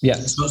question?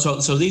 Yes.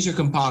 So these are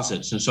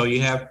composites, and so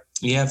you have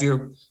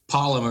your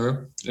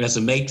polymer as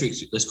a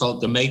matrix. Let's call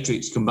it the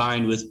matrix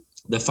combined with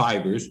the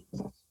fibers.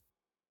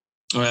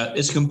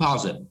 It's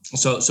composite,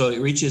 so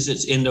it reaches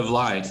its end of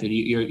life, and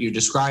you're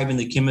describing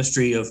the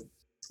chemistry of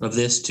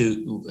this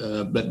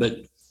to.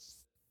 But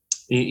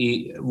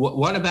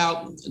what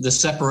about the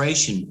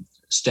separation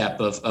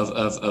step of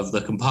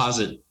the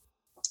composite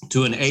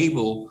to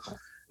enable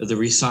the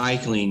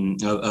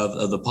recycling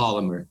of the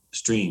polymer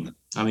stream?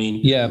 I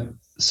mean, yeah.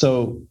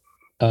 So,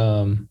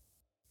 when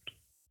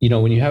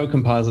you have a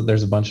composite,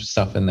 there's a bunch of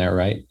stuff in there,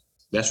 right?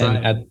 That's right.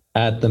 And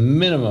at the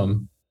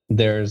minimum,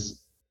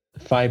 there's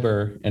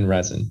fiber and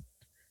resin,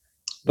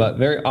 but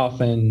very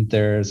often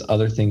there's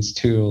other things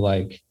too,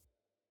 like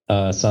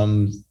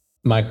some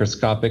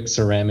microscopic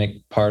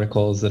ceramic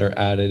particles that are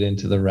added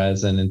into the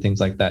resin and things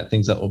like that,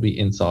 things that will be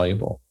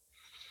insoluble.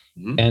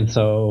 And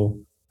so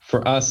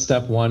for us,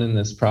 step one in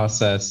this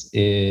process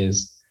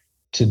is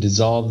to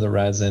dissolve the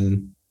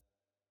resin,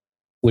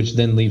 which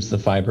then leaves the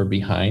fiber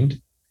behind,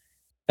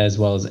 as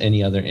well as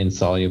any other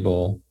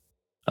insoluble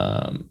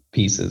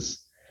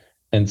pieces.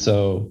 And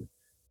so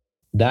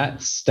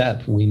that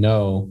step, we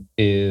know,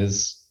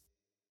 is,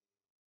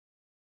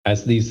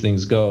 as these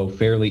things go,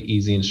 fairly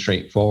easy and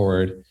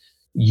straightforward.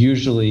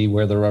 Usually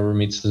where the rubber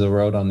meets the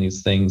road on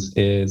these things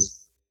is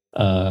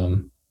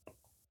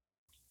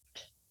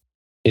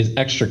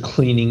extra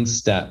cleaning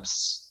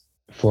steps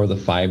for the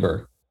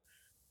fiber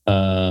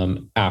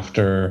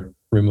after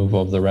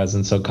removal of the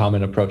resin. So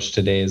common approach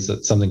today is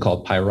something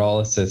called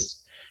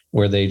pyrolysis,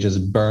 where they just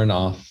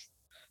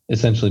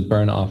essentially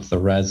burn off the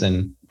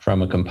resin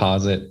from a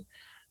composite.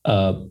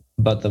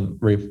 But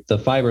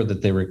the fiber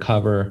that they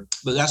recover.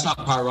 But that's not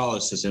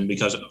pyrolysis, and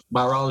because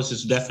pyrolysis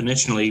is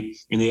definitionally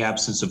in the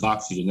absence of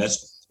oxygen.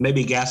 That's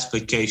maybe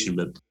gasification,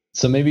 but.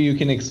 So maybe you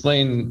can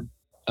explain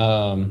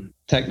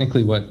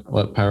technically what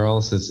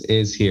pyrolysis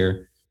is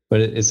here, but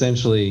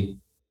essentially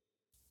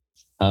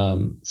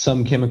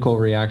some chemical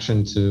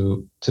reaction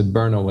to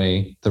burn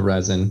away the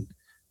resin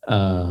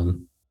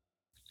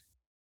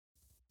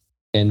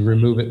and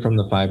remove it from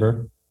the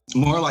fiber?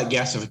 More like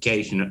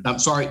gasification. I'm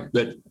sorry,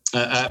 but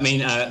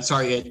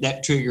sorry,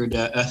 that triggered.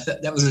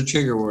 That was a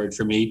trigger word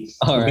for me.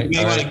 All right. We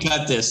may want to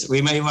cut this.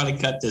 We may want to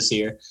cut this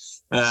here.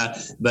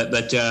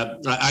 But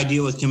I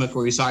deal with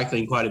chemical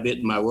recycling quite a bit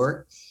in my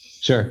work.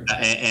 Sure.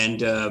 I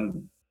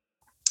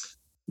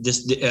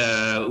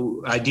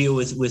deal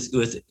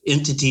with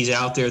entities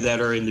out there that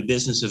are in the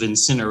business of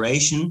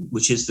incineration,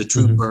 which is the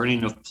true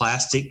burning of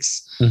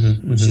plastics,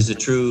 which is a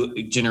true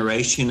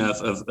generation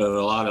of a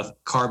lot of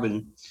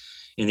carbon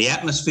in the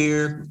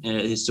atmosphere.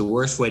 It's the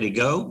worst way to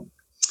go.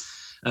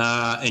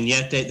 And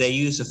yet they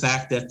use the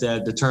fact that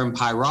the term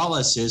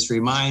pyrolysis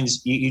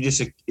reminds you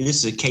this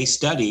is a case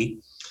study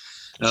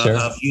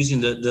of using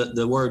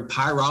the word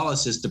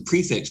pyrolysis, the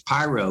prefix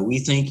pyro. We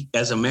think,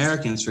 as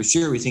Americans, for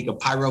sure, we think of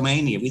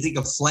pyromania. We think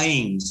of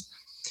flames.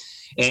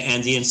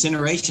 And the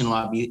incineration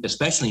lobby,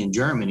 especially in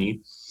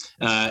Germany,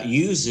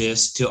 use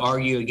this to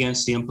argue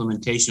against the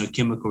implementation of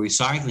chemical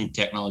recycling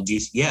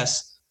technologies.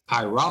 Yes,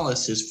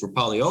 pyrolysis for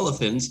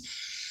polyolefins.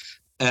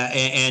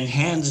 And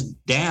hands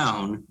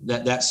down,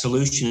 that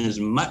solution is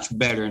much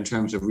better in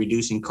terms of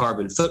reducing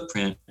carbon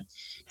footprint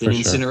than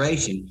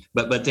incineration.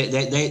 But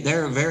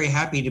they're very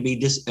happy to be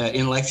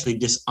intellectually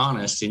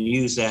dishonest and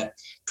use that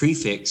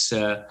prefix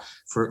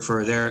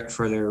for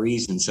their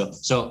reasons. So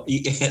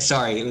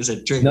sorry, it was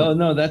a trigger.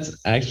 No, that's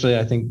actually,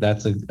 I think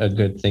that's a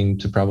good thing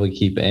to probably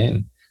keep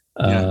in.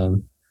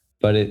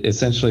 But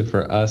essentially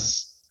for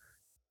us,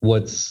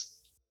 what's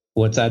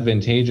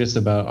advantageous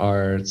about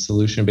our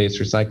solution-based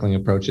recycling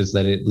approach is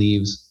that it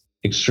leaves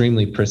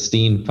extremely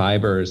pristine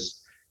fibers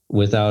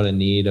without a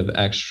need of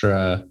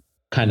extra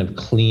kind of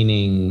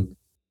cleaning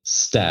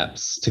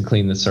steps to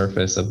clean the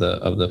surface of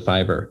the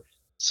fiber.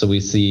 So we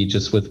see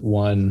just with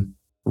one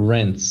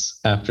rinse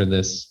after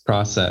this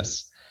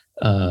process,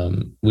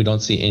 we don't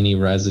see any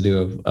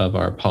residue of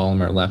our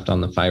polymer left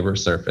on the fiber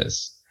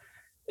surface.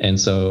 And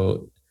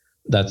so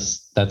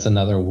that's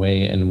another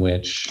way in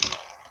which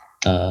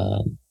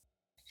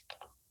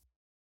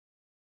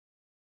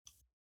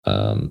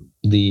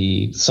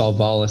the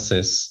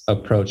solvolysis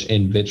approach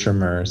in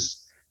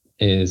vitrimers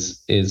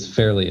is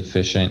fairly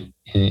efficient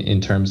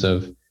in terms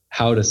of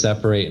how to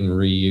separate and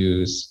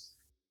reuse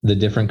the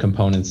different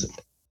components,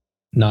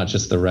 not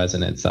just the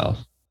resin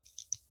itself.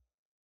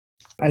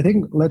 I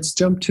think let's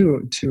jump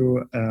to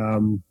a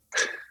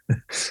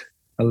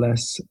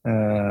less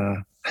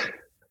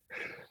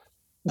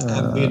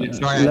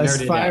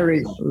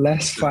fiery,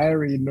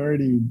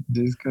 nerdy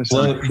discussion.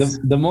 Well,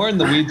 the more in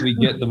the weeds we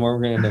get, the more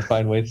we're going to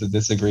find ways to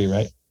disagree,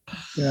 right?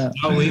 Yeah.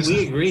 Oh, we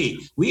agree.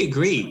 We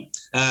agree.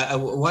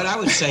 What I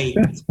would say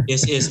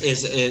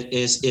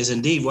is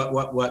indeed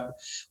what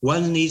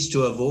one needs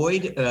to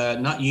avoid.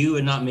 Not you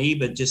and not me,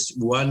 but just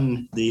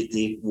one.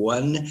 The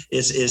one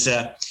is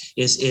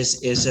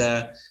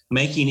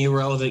making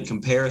irrelevant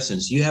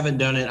comparisons. You haven't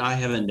done it. I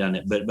haven't done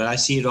it. But I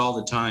see it all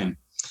the time.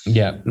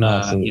 Yeah, no,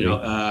 absolutely.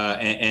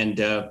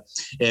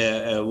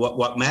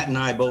 What Matt and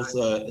I both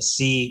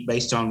see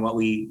based on what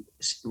we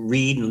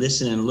read and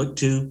listen and look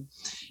to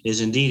is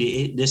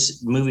indeed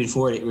this moving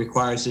forward. It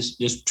requires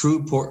this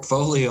true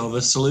portfolio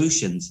of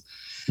solutions.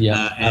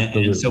 Yeah,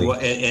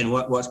 absolutely. And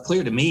so what's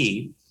clear to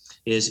me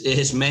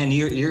is man,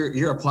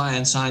 you're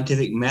applying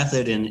scientific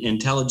method and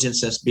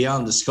intelligence that's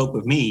beyond the scope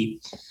of me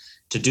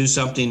to do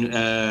something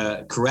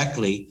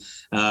correctly.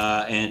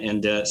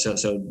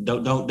 So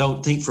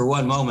don't think for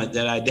one moment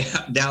that I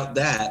doubt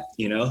that,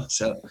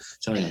 So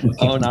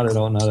Oh, not at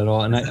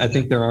all. And I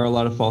think there are a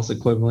lot of false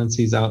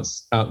equivalencies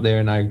out there,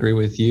 and I agree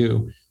with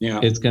you. Yeah,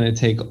 it's going to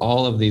take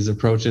all of these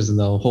approaches and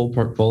the whole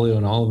portfolio,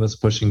 and all of us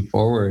pushing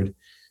forward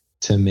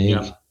to make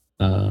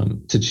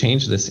to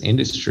change this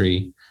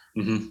industry,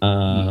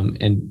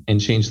 and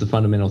change the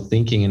fundamental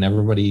thinking, and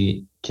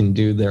everybody can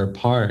do their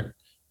part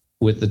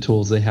with the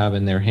tools they have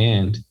in their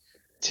hand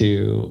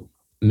to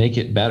make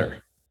it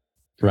better,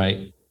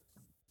 right?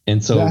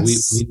 And so we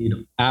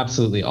need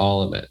absolutely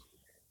all of it,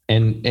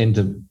 and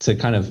to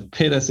kind of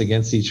pit us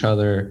against each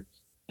other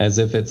as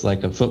if it's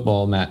like a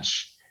football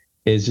match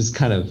is just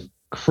kind of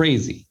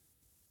crazy,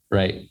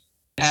 right?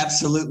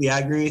 Absolutely, I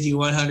agree with you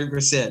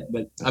 100%.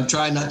 But I'm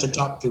trying not to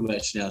talk too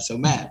much now. So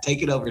Matt,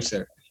 take it over,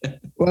 sir.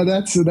 Well,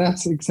 that's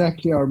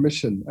exactly our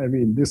mission. I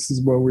mean, this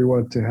is what we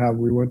want to have.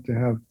 We want to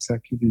have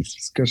exactly these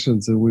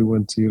discussions, and we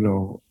want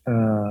to,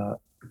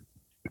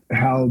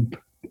 help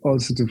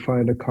also to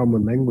find a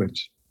common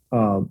language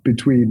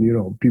between,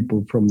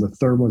 people from the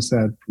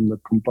thermoset, from the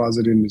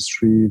composite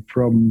industry,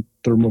 from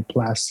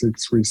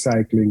thermoplastics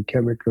recycling,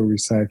 chemical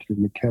recycling,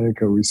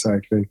 mechanical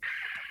recycling.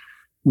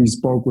 We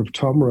spoke with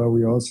Tomra.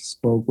 We also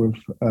spoke with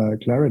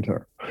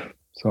Claritar.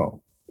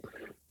 So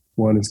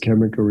one is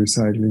chemical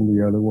recycling,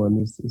 the other one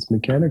is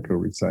mechanical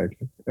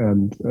recycling.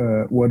 And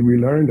what we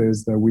learned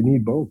is that we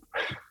need both.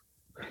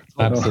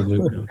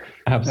 Absolutely.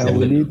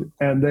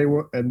 And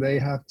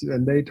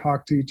they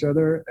talk to each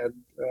other, and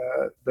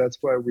that's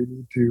why we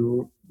need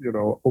to,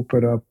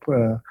 open up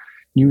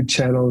new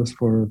channels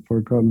for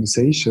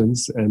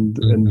conversations and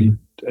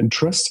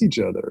trust each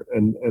other.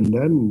 And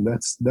then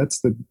that's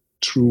the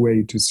true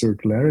way to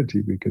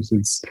circularity, because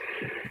it's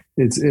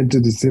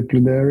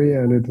interdisciplinary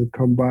and it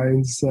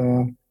combines.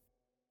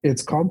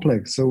 It's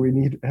complex, so we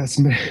need as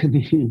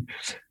many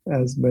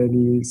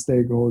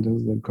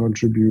stakeholders that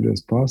contribute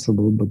as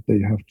possible, but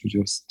they have to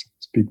just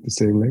speak the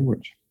same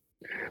language.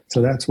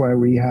 So that's why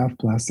we have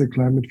Plastic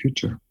Climate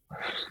Future.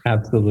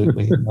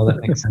 Absolutely. Well, that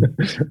makes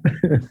sense.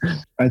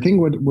 I think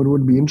what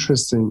would be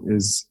interesting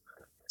is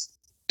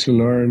to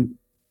learn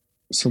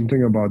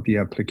something about the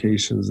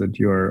applications that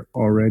you're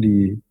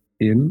already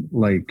in,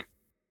 like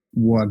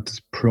what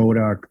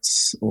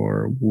products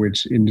or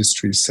which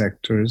industry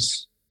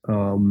sectors,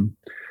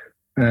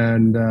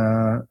 and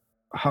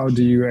how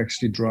do you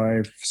actually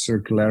drive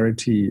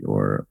circularity,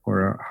 or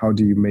how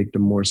do you make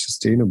them more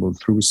sustainable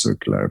through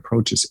circular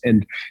approaches?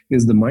 And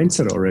is the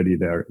mindset already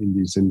there in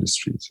these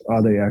industries?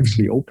 Are they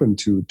actually open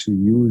to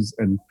use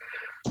and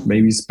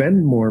maybe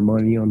spend more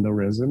money on the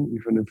resin,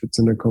 even if it's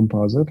in a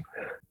composite?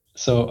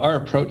 So our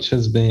approach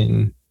has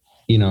been,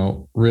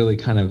 really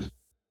kind of,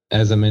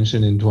 as I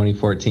mentioned in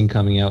 2014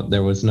 coming out,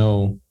 there was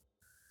no,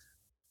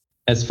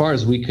 as far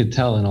as we could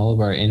tell in all of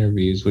our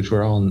interviews, which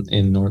were all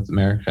in North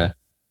America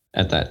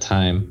at that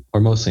time,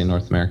 or mostly in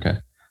North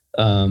America,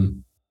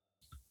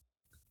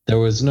 there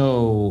was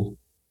no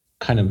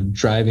kind of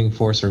driving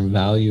force or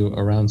value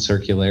around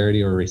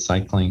circularity or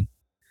recycling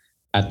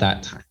at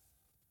that time.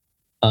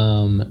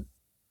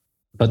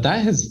 But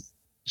that has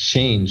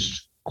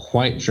changed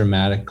quite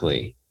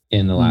dramatically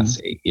in the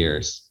last 8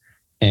 years.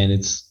 And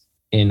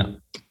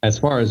as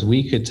far as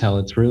we could tell,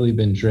 it's really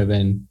been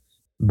driven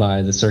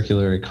by the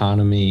circular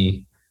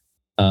economy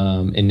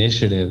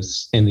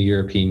initiatives in the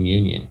European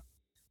Union.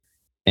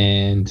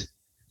 And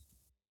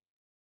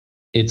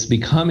it's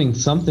becoming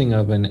something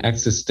of an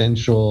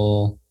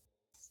existential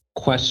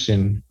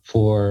question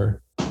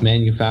for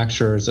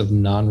manufacturers of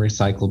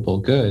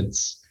non-recyclable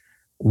goods,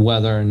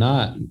 whether or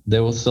not they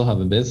will still have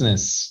a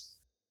business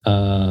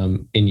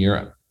in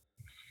Europe.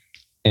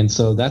 And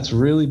so that's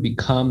really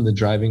become the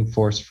driving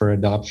force for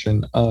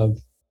adoption of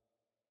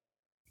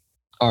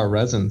our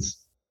resins.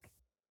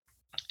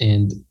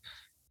 And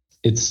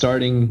it's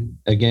starting,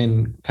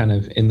 again, kind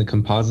of in the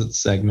composites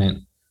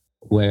segment,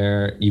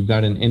 where you've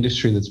got an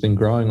industry that's been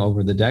growing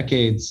over the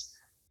decades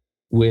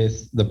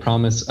with the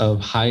promise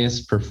of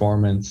highest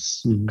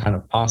performance kind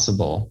of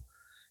possible.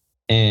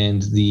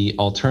 And the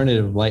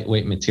alternative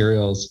lightweight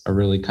materials are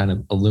really kind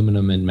of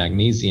aluminum and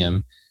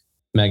magnesium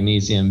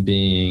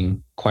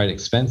being quite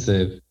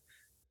expensive.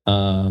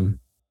 But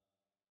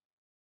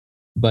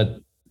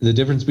the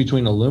difference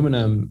between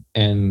aluminum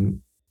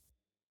and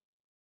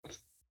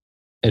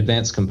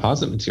advanced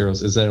composite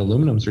materials is that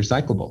aluminum is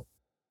recyclable.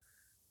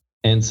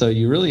 And so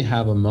you really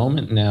have a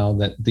moment now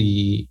that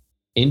the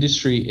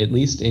industry, at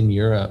least in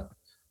Europe,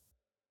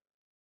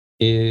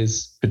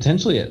 is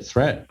potentially at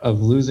threat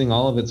of losing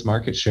all of its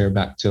market share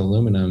back to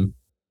aluminum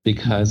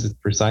because it's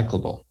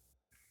recyclable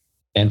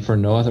and for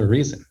no other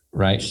reason,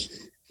 right?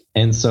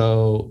 And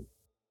so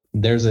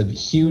there's a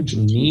huge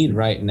need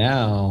right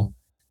now,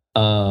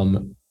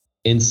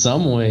 in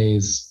some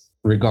ways,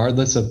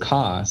 regardless of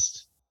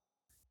cost,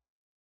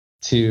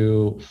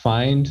 to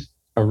find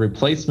a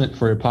replacement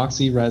for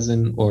epoxy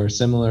resin or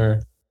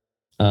similar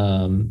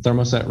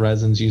thermoset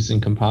resins used in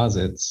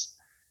composites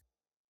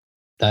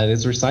that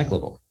is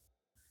recyclable.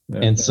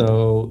 Yeah. And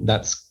so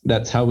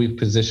that's how we've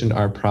positioned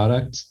our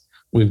product.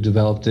 We've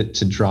developed it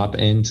to drop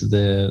into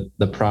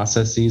the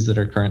processes that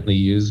are currently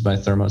used by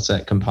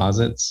thermoset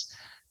composites,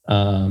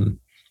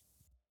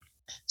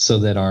 so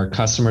that our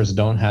customers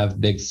don't have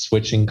big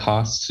switching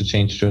costs to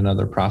change to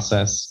another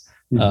process,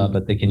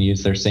 but they can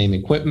use their same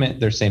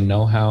equipment, their same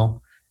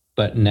know-how,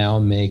 but now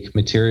make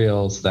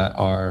materials that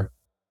are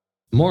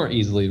more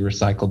easily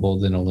recyclable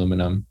than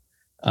aluminum.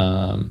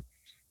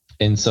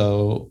 And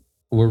so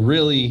we're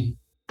really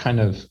kind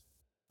of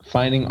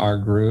finding our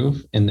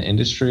groove in the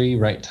industry,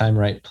 right time,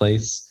 right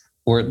place,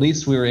 or at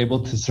least we were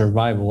able to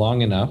survive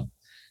long enough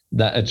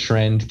that a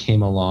trend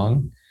came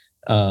along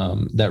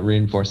that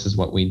reinforces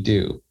what we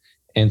do.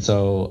 And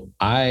so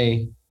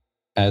I,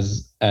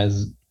 as a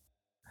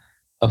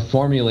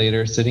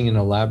formulator sitting in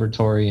a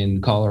laboratory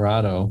in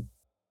Colorado,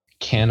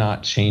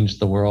 cannot change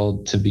the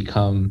world to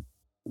become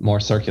more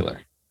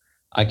circular.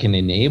 I can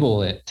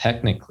enable it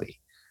technically,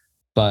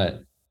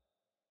 but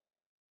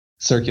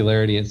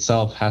circularity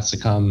itself has to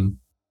come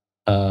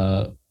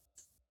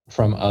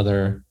from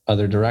other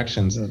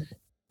directions. Yeah.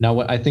 Now,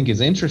 what I think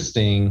is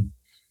interesting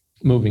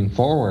moving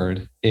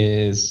forward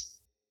is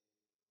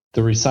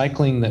the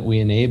recycling that we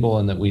enable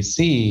and that we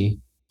see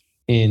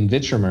in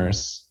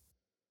vitrimers.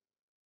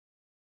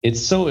 It's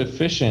so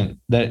efficient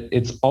that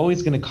it's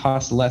always going to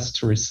cost less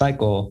to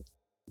recycle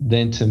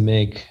than to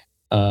make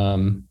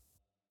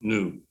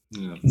new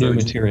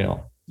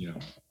material. Yeah.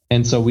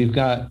 And so we've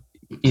got,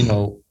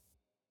 the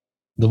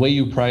way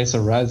you price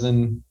a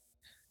resin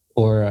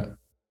or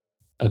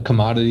a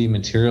commodity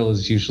material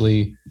is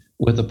usually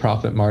with a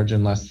profit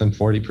margin less than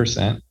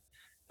 40%.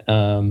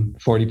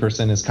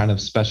 40% is kind of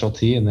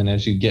specialty. And then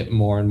as you get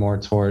more and more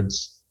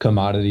towards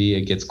commodity,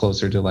 it gets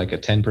closer to like a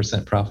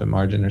 10% profit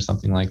margin or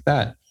something like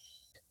that.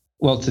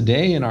 Well,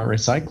 today in our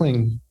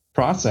recycling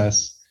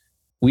process,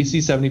 we see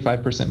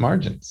 75%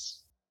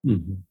 margins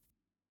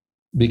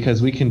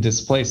because we can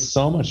displace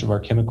so much of our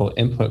chemical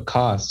input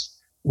costs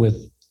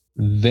with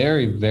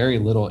very, very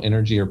little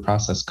energy or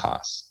process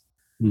costs.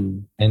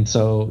 And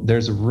so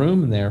there's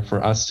room there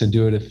for us to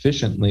do it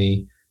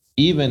efficiently,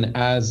 even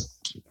as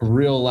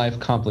real life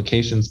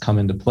complications come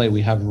into play.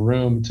 We have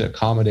room to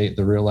accommodate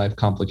the real life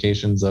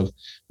complications of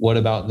what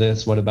about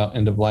this? What about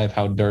end of life?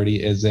 How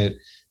dirty is it?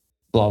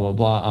 Blah, blah,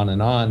 blah, on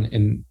and on.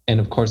 And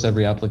of course,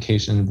 every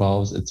application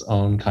involves its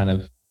own kind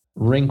of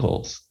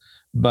wrinkles.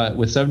 But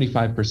with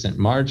 75%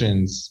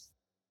 margins,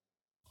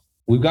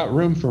 we've got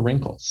room for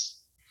wrinkles.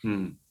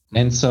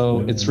 And so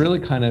it's really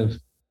kind of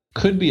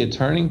could be a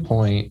turning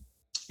point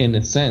in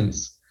the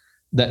sense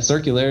that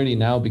circularity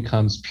now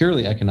becomes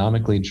purely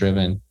economically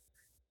driven.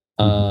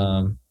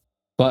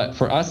 But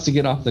for us to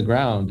get off the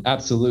ground,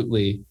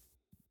 absolutely,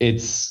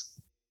 it's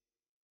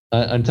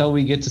until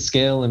we get to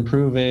scale and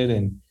prove it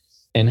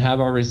and have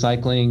our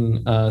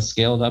recycling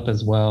scaled up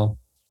as well.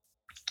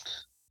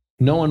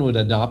 No one would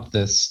adopt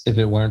this if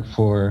it weren't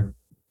for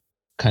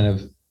kind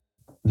of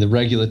the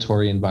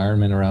regulatory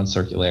environment around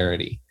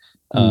circularity.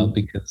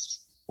 Because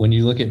when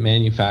you look at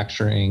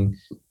manufacturing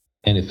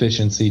and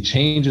efficiency,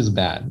 change is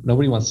bad.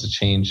 Nobody wants to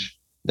change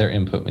their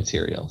input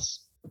materials.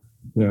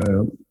 Yeah.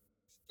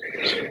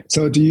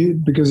 So do you,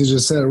 because you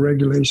just said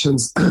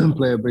regulations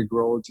play a big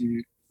role, do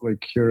you,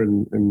 like here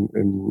in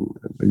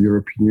the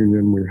European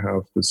Union, we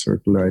have the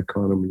Circular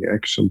Economy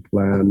Action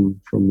Plan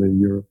from the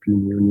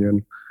European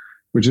Union,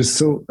 which is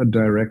still a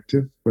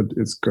directive, but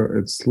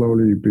it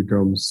slowly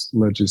becomes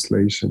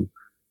legislation.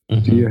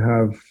 Do you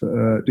have,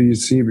 do you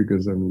see,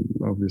 because I mean,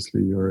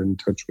 obviously you're in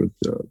touch with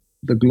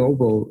the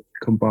global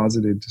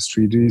composite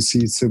industry, do you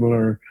see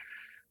similar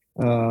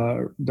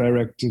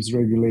directives,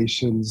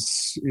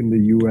 regulations in the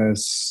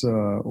US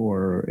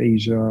or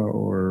Asia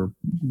or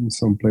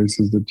some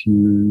places that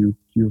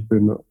you've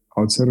been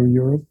outside of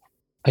Europe?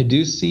 I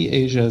do see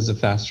Asia as a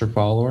faster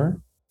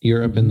follower,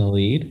 Europe in the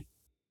lead.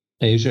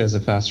 Asia is a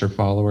faster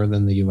follower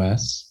than the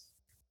US.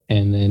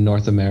 And in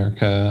North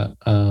America,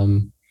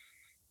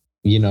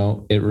 you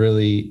know, it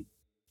really,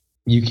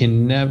 you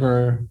can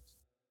never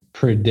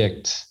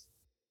predict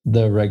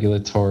the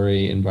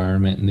regulatory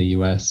environment in the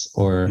US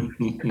or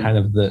kind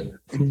of the,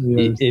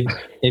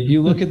 if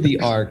you look at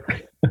the arc,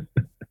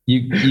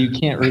 you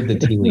can't read the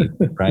tea leaf,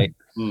 right?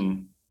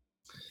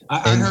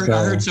 I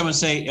heard someone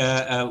say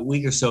a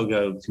week or so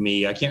ago to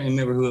me, I can't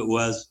remember who it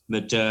was,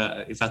 but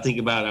if I think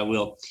about it, I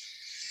will.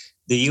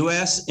 The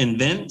US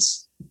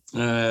invents,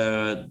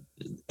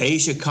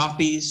 Asia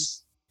copies,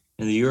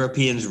 and the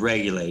Europeans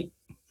regulate.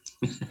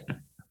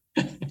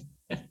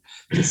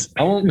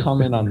 I won't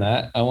comment on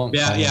that. I won't.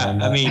 Yeah.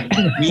 I mean,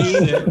 me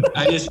either.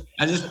 I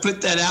just put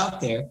that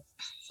out there.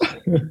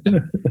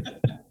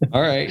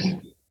 All right.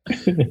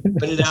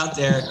 Put it out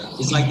there.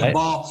 It's like the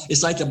ball.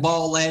 It's like the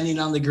ball landing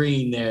on the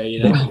green there.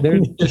 You know,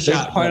 there's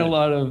quite a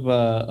lot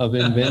of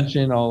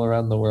invention all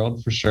around the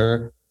world for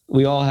sure.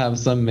 We all have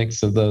some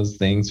mix of those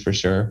things for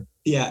sure.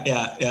 Yeah.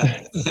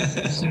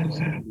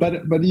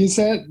 But you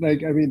said,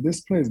 like, I mean,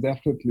 this plays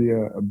definitely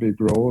a big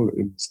role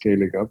in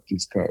scaling up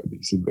these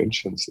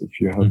inventions if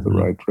you have the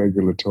right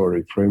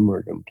regulatory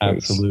framework in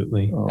place.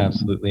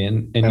 Absolutely.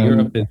 And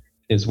Europe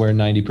is where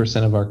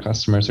 90% of our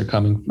customers are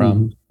coming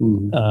from.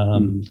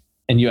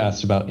 And you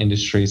asked about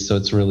industries, so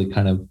it's really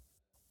kind of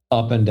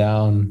up and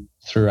down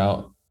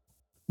throughout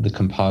the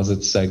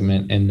composite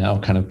segment, and now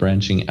kind of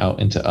branching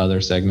out into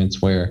other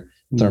segments where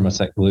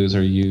thermoset glues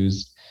are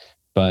used.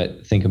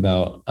 But think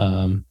about,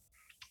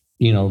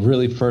 you know,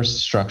 really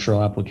first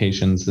structural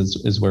applications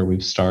is where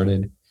we've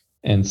started.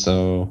 And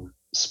so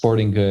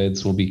sporting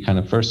goods will be kind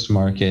of first to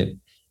market.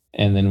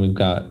 And then we've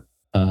got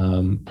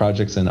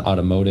projects in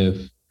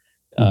automotive,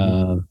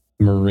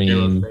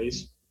 marine,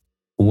 aerospace.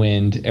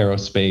 Wind,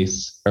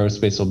 aerospace.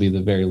 Aerospace will be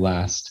the very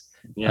last,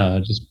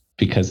 just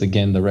because,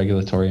 again, the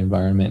regulatory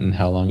environment and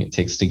how long it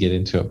takes to get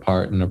into a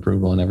part and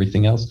approval and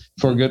everything else,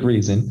 for a good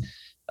reason,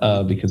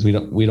 because we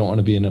don't want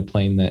to be in a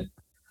plane that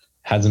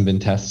hasn't been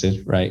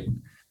tested, right?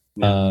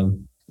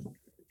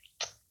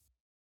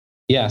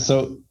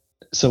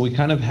 So we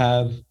kind of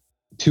have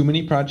too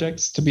many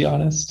projects, to be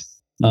honest,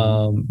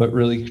 but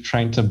really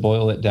trying to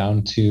boil it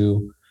down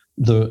to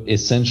the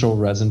essential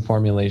resin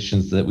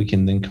formulations that we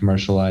can then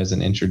commercialize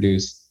and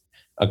introduce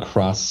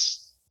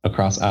across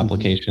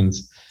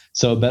applications.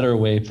 So a better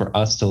way for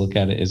us to look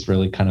at it is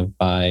really kind of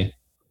by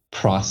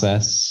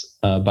process,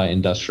 by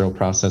industrial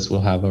process.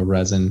 We'll have a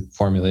resin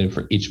formulated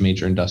for each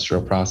major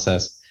industrial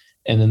process.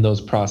 And then those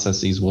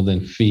processes will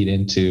then feed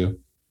into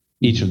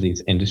each of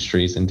these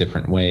industries in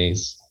different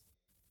ways.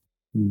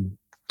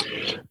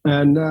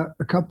 And a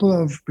couple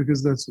of,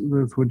 because that's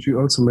what you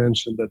also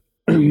mentioned, that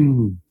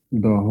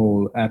the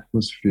whole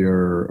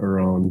atmosphere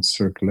around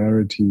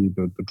circularity,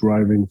 the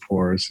driving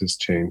force has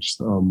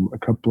changed. A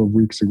couple of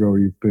weeks ago,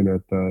 you've been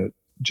at the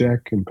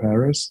JEC in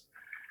Paris.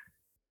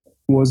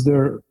 Was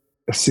there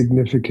a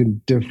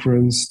significant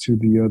difference to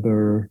the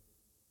other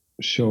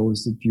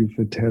shows that you've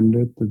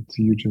attended that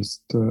you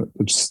just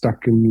that's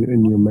stuck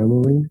in your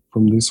memory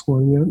from this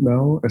one yet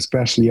now,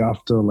 especially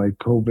after like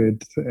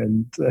COVID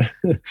and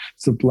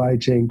supply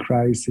chain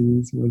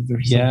crises? Was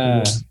there something?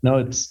 Yeah,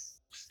 no,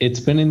 it's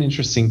been an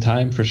interesting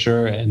time for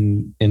sure.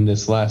 And in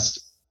this last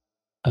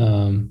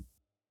JEC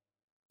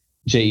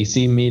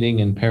meeting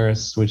in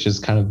Paris, which is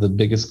kind of the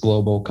biggest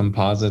global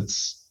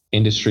composites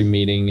industry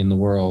meeting in the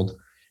world,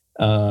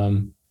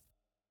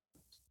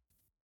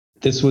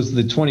 this was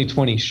the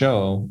 2020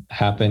 show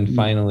happened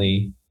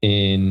finally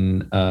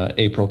in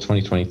April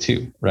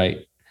 2022, right?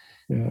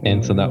 Yeah,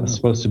 and so that was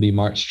supposed to be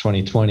March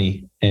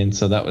 2020, and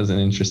so that was an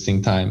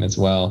interesting time as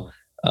well,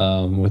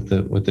 with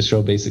the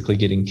show basically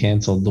getting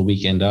canceled the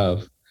weekend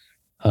of,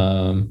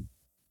 and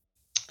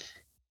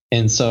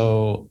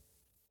so,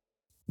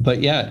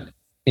 but yeah,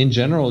 in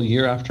general,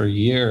 year after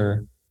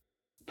year,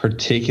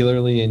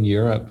 particularly in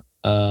Europe,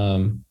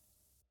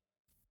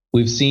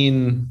 we've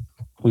seen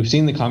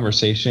the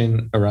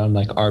conversation around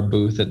like our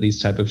booth at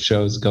these type of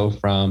shows go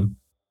from,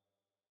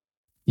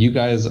 you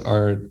guys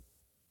are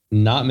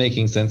not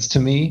making sense to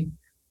me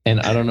and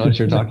I don't know what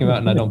you're talking about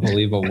and I don't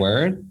believe a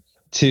word,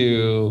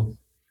 to,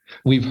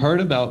 we've heard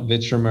about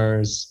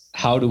Vitramers,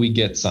 how do we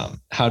get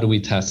some? How do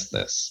we test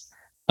this?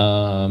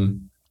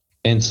 And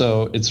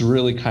so it's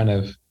really kind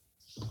of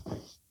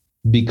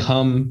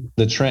become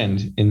the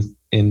trend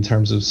in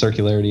terms of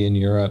circularity in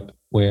Europe,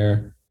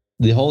 where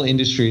the whole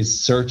industry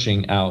is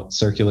searching out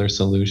circular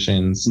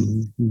solutions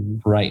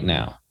right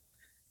now.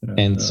 Yeah,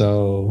 and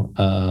so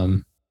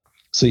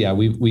yeah,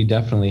 we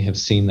definitely have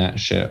seen that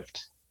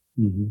shift.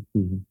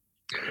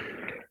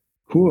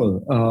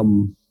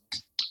 Cool.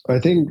 I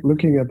think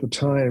looking at the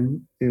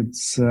time,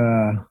 it's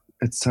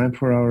time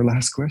for our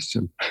last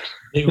question.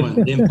 Big one,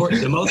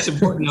 the most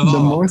important of all. The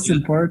most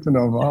important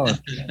of all.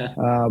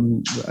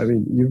 I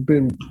mean, you've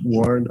been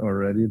warned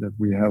already that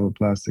we have a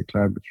Plastic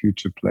Climate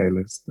Future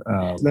playlist.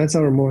 That's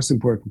our most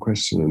important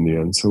question in the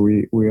end. So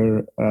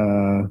we're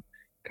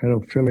kind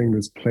of filling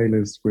this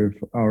playlist with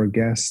our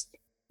guest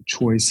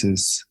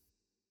choices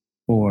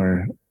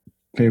or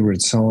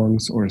favorite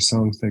songs or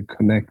songs that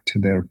connect to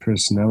their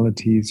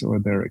personalities or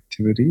their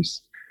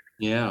activities.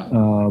 Yeah.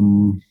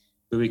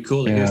 It'd be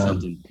cool to hear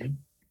something.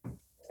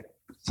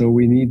 So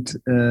we need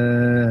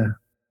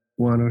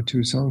one or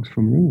two songs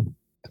from you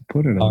to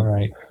put it on. All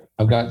right.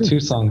 I've got two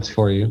songs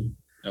for you.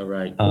 All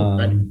right.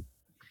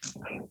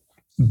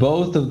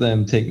 Both of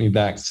them take me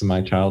back to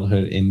my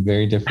childhood in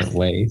very different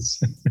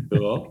ways.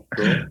 Cool.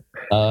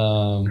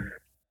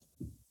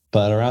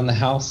 But around the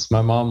house,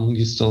 my mom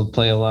used to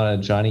play a lot of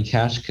Johnny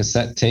Cash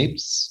cassette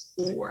tapes.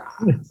 Wow.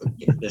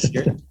 That's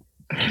good.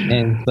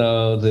 And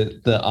so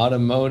the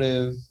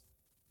automotive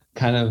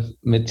kind of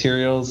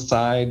materials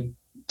side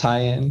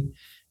tie-in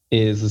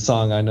is a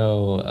song I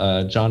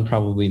know John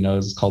probably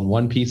knows, called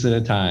One Piece at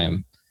a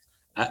Time.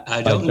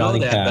 I don't know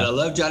that, Cash. But I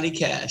love Johnny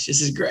Cash.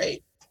 This is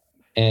great.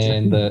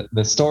 And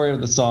the story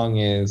of the song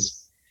is,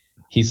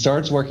 he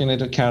starts working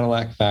at a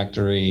Cadillac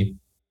factory,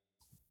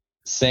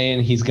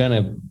 saying he's going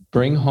to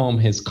bring home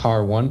his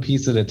car one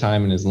piece at a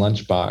time in his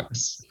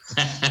lunchbox,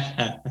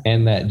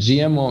 and that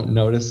GM won't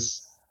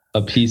notice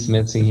a piece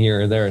missing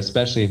here or there,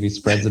 especially if he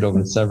spreads it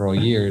over several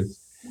years.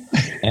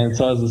 And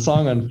so as the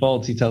song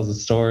unfolds, he tells a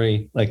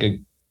story, like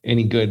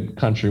any good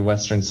country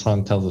western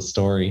song tells a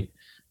story,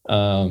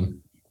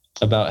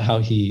 about how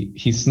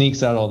he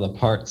sneaks out all the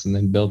parts and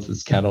then builds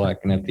this Cadillac.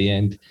 And at the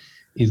end,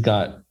 he's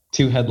got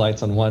two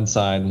headlights on one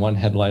side and one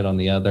headlight on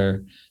the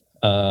other.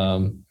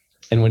 And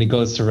when he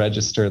goes to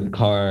register the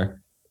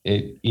car,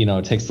 it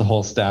takes the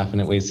whole staff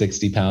and it weighs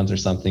 60 pounds or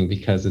something,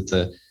 because it's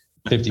a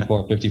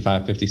 54,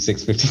 55,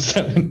 56,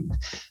 57.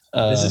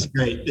 This is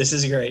great.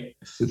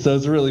 So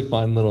it's a really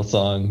fun little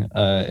song,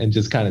 and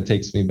just kind of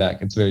takes me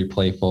back. It's very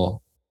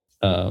playful,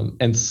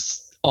 and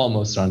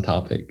almost on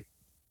topic.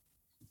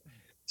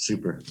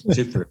 Super.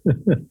 That's great.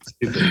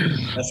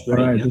 All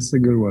right, this is a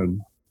good one.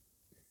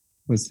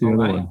 What's the other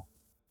one?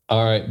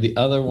 All right, the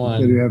other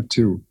one. You have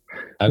two.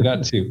 I've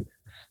got two.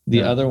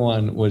 The other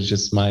one was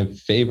just my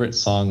favorite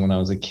song when I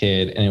was a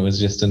kid, and it was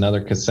just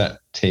another cassette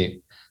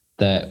tape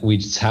that we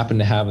just happened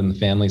to have in the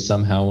family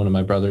somehow. One of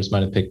my brothers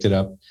might have picked it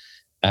up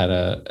at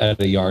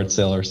a yard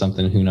sale or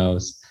something, who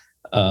knows.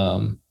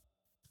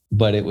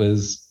 But it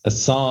was a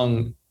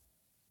song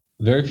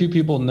very few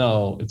people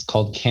know. It's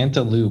called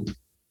Cantaloupe.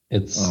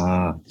 It's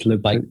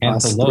like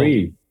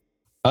Cantaloupe.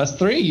 Us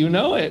three, you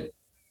know it.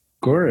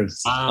 Of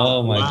course. Wow,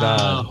 oh my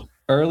God.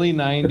 Early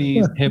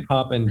 90s hip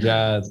hop and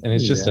jazz, and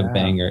it's just a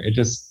banger. It's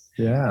just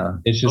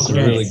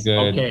really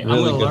good. Okay, really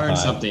I'm gonna learn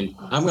something.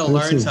 I'm gonna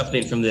learn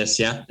something from this.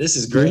 Yeah, this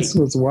is great. This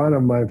was one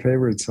of my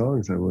favorite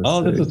songs. This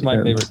was my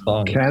favorite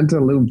song.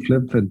 Cantaloupe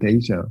Flip for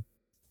Deja.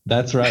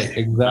 That's right,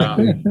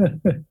 exactly.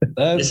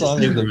 That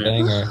song is a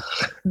banger.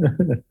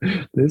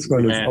 This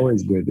one is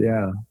always good.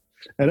 Yeah,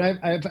 and I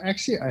had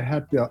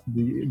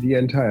the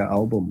entire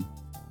album,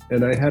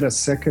 and I had a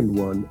second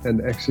one, and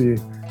actually.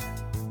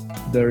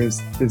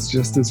 It's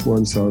just this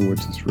one song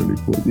which is really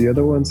cool. The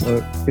other ones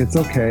it's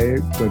okay,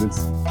 but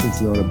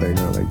it's not a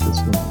banger like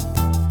this one.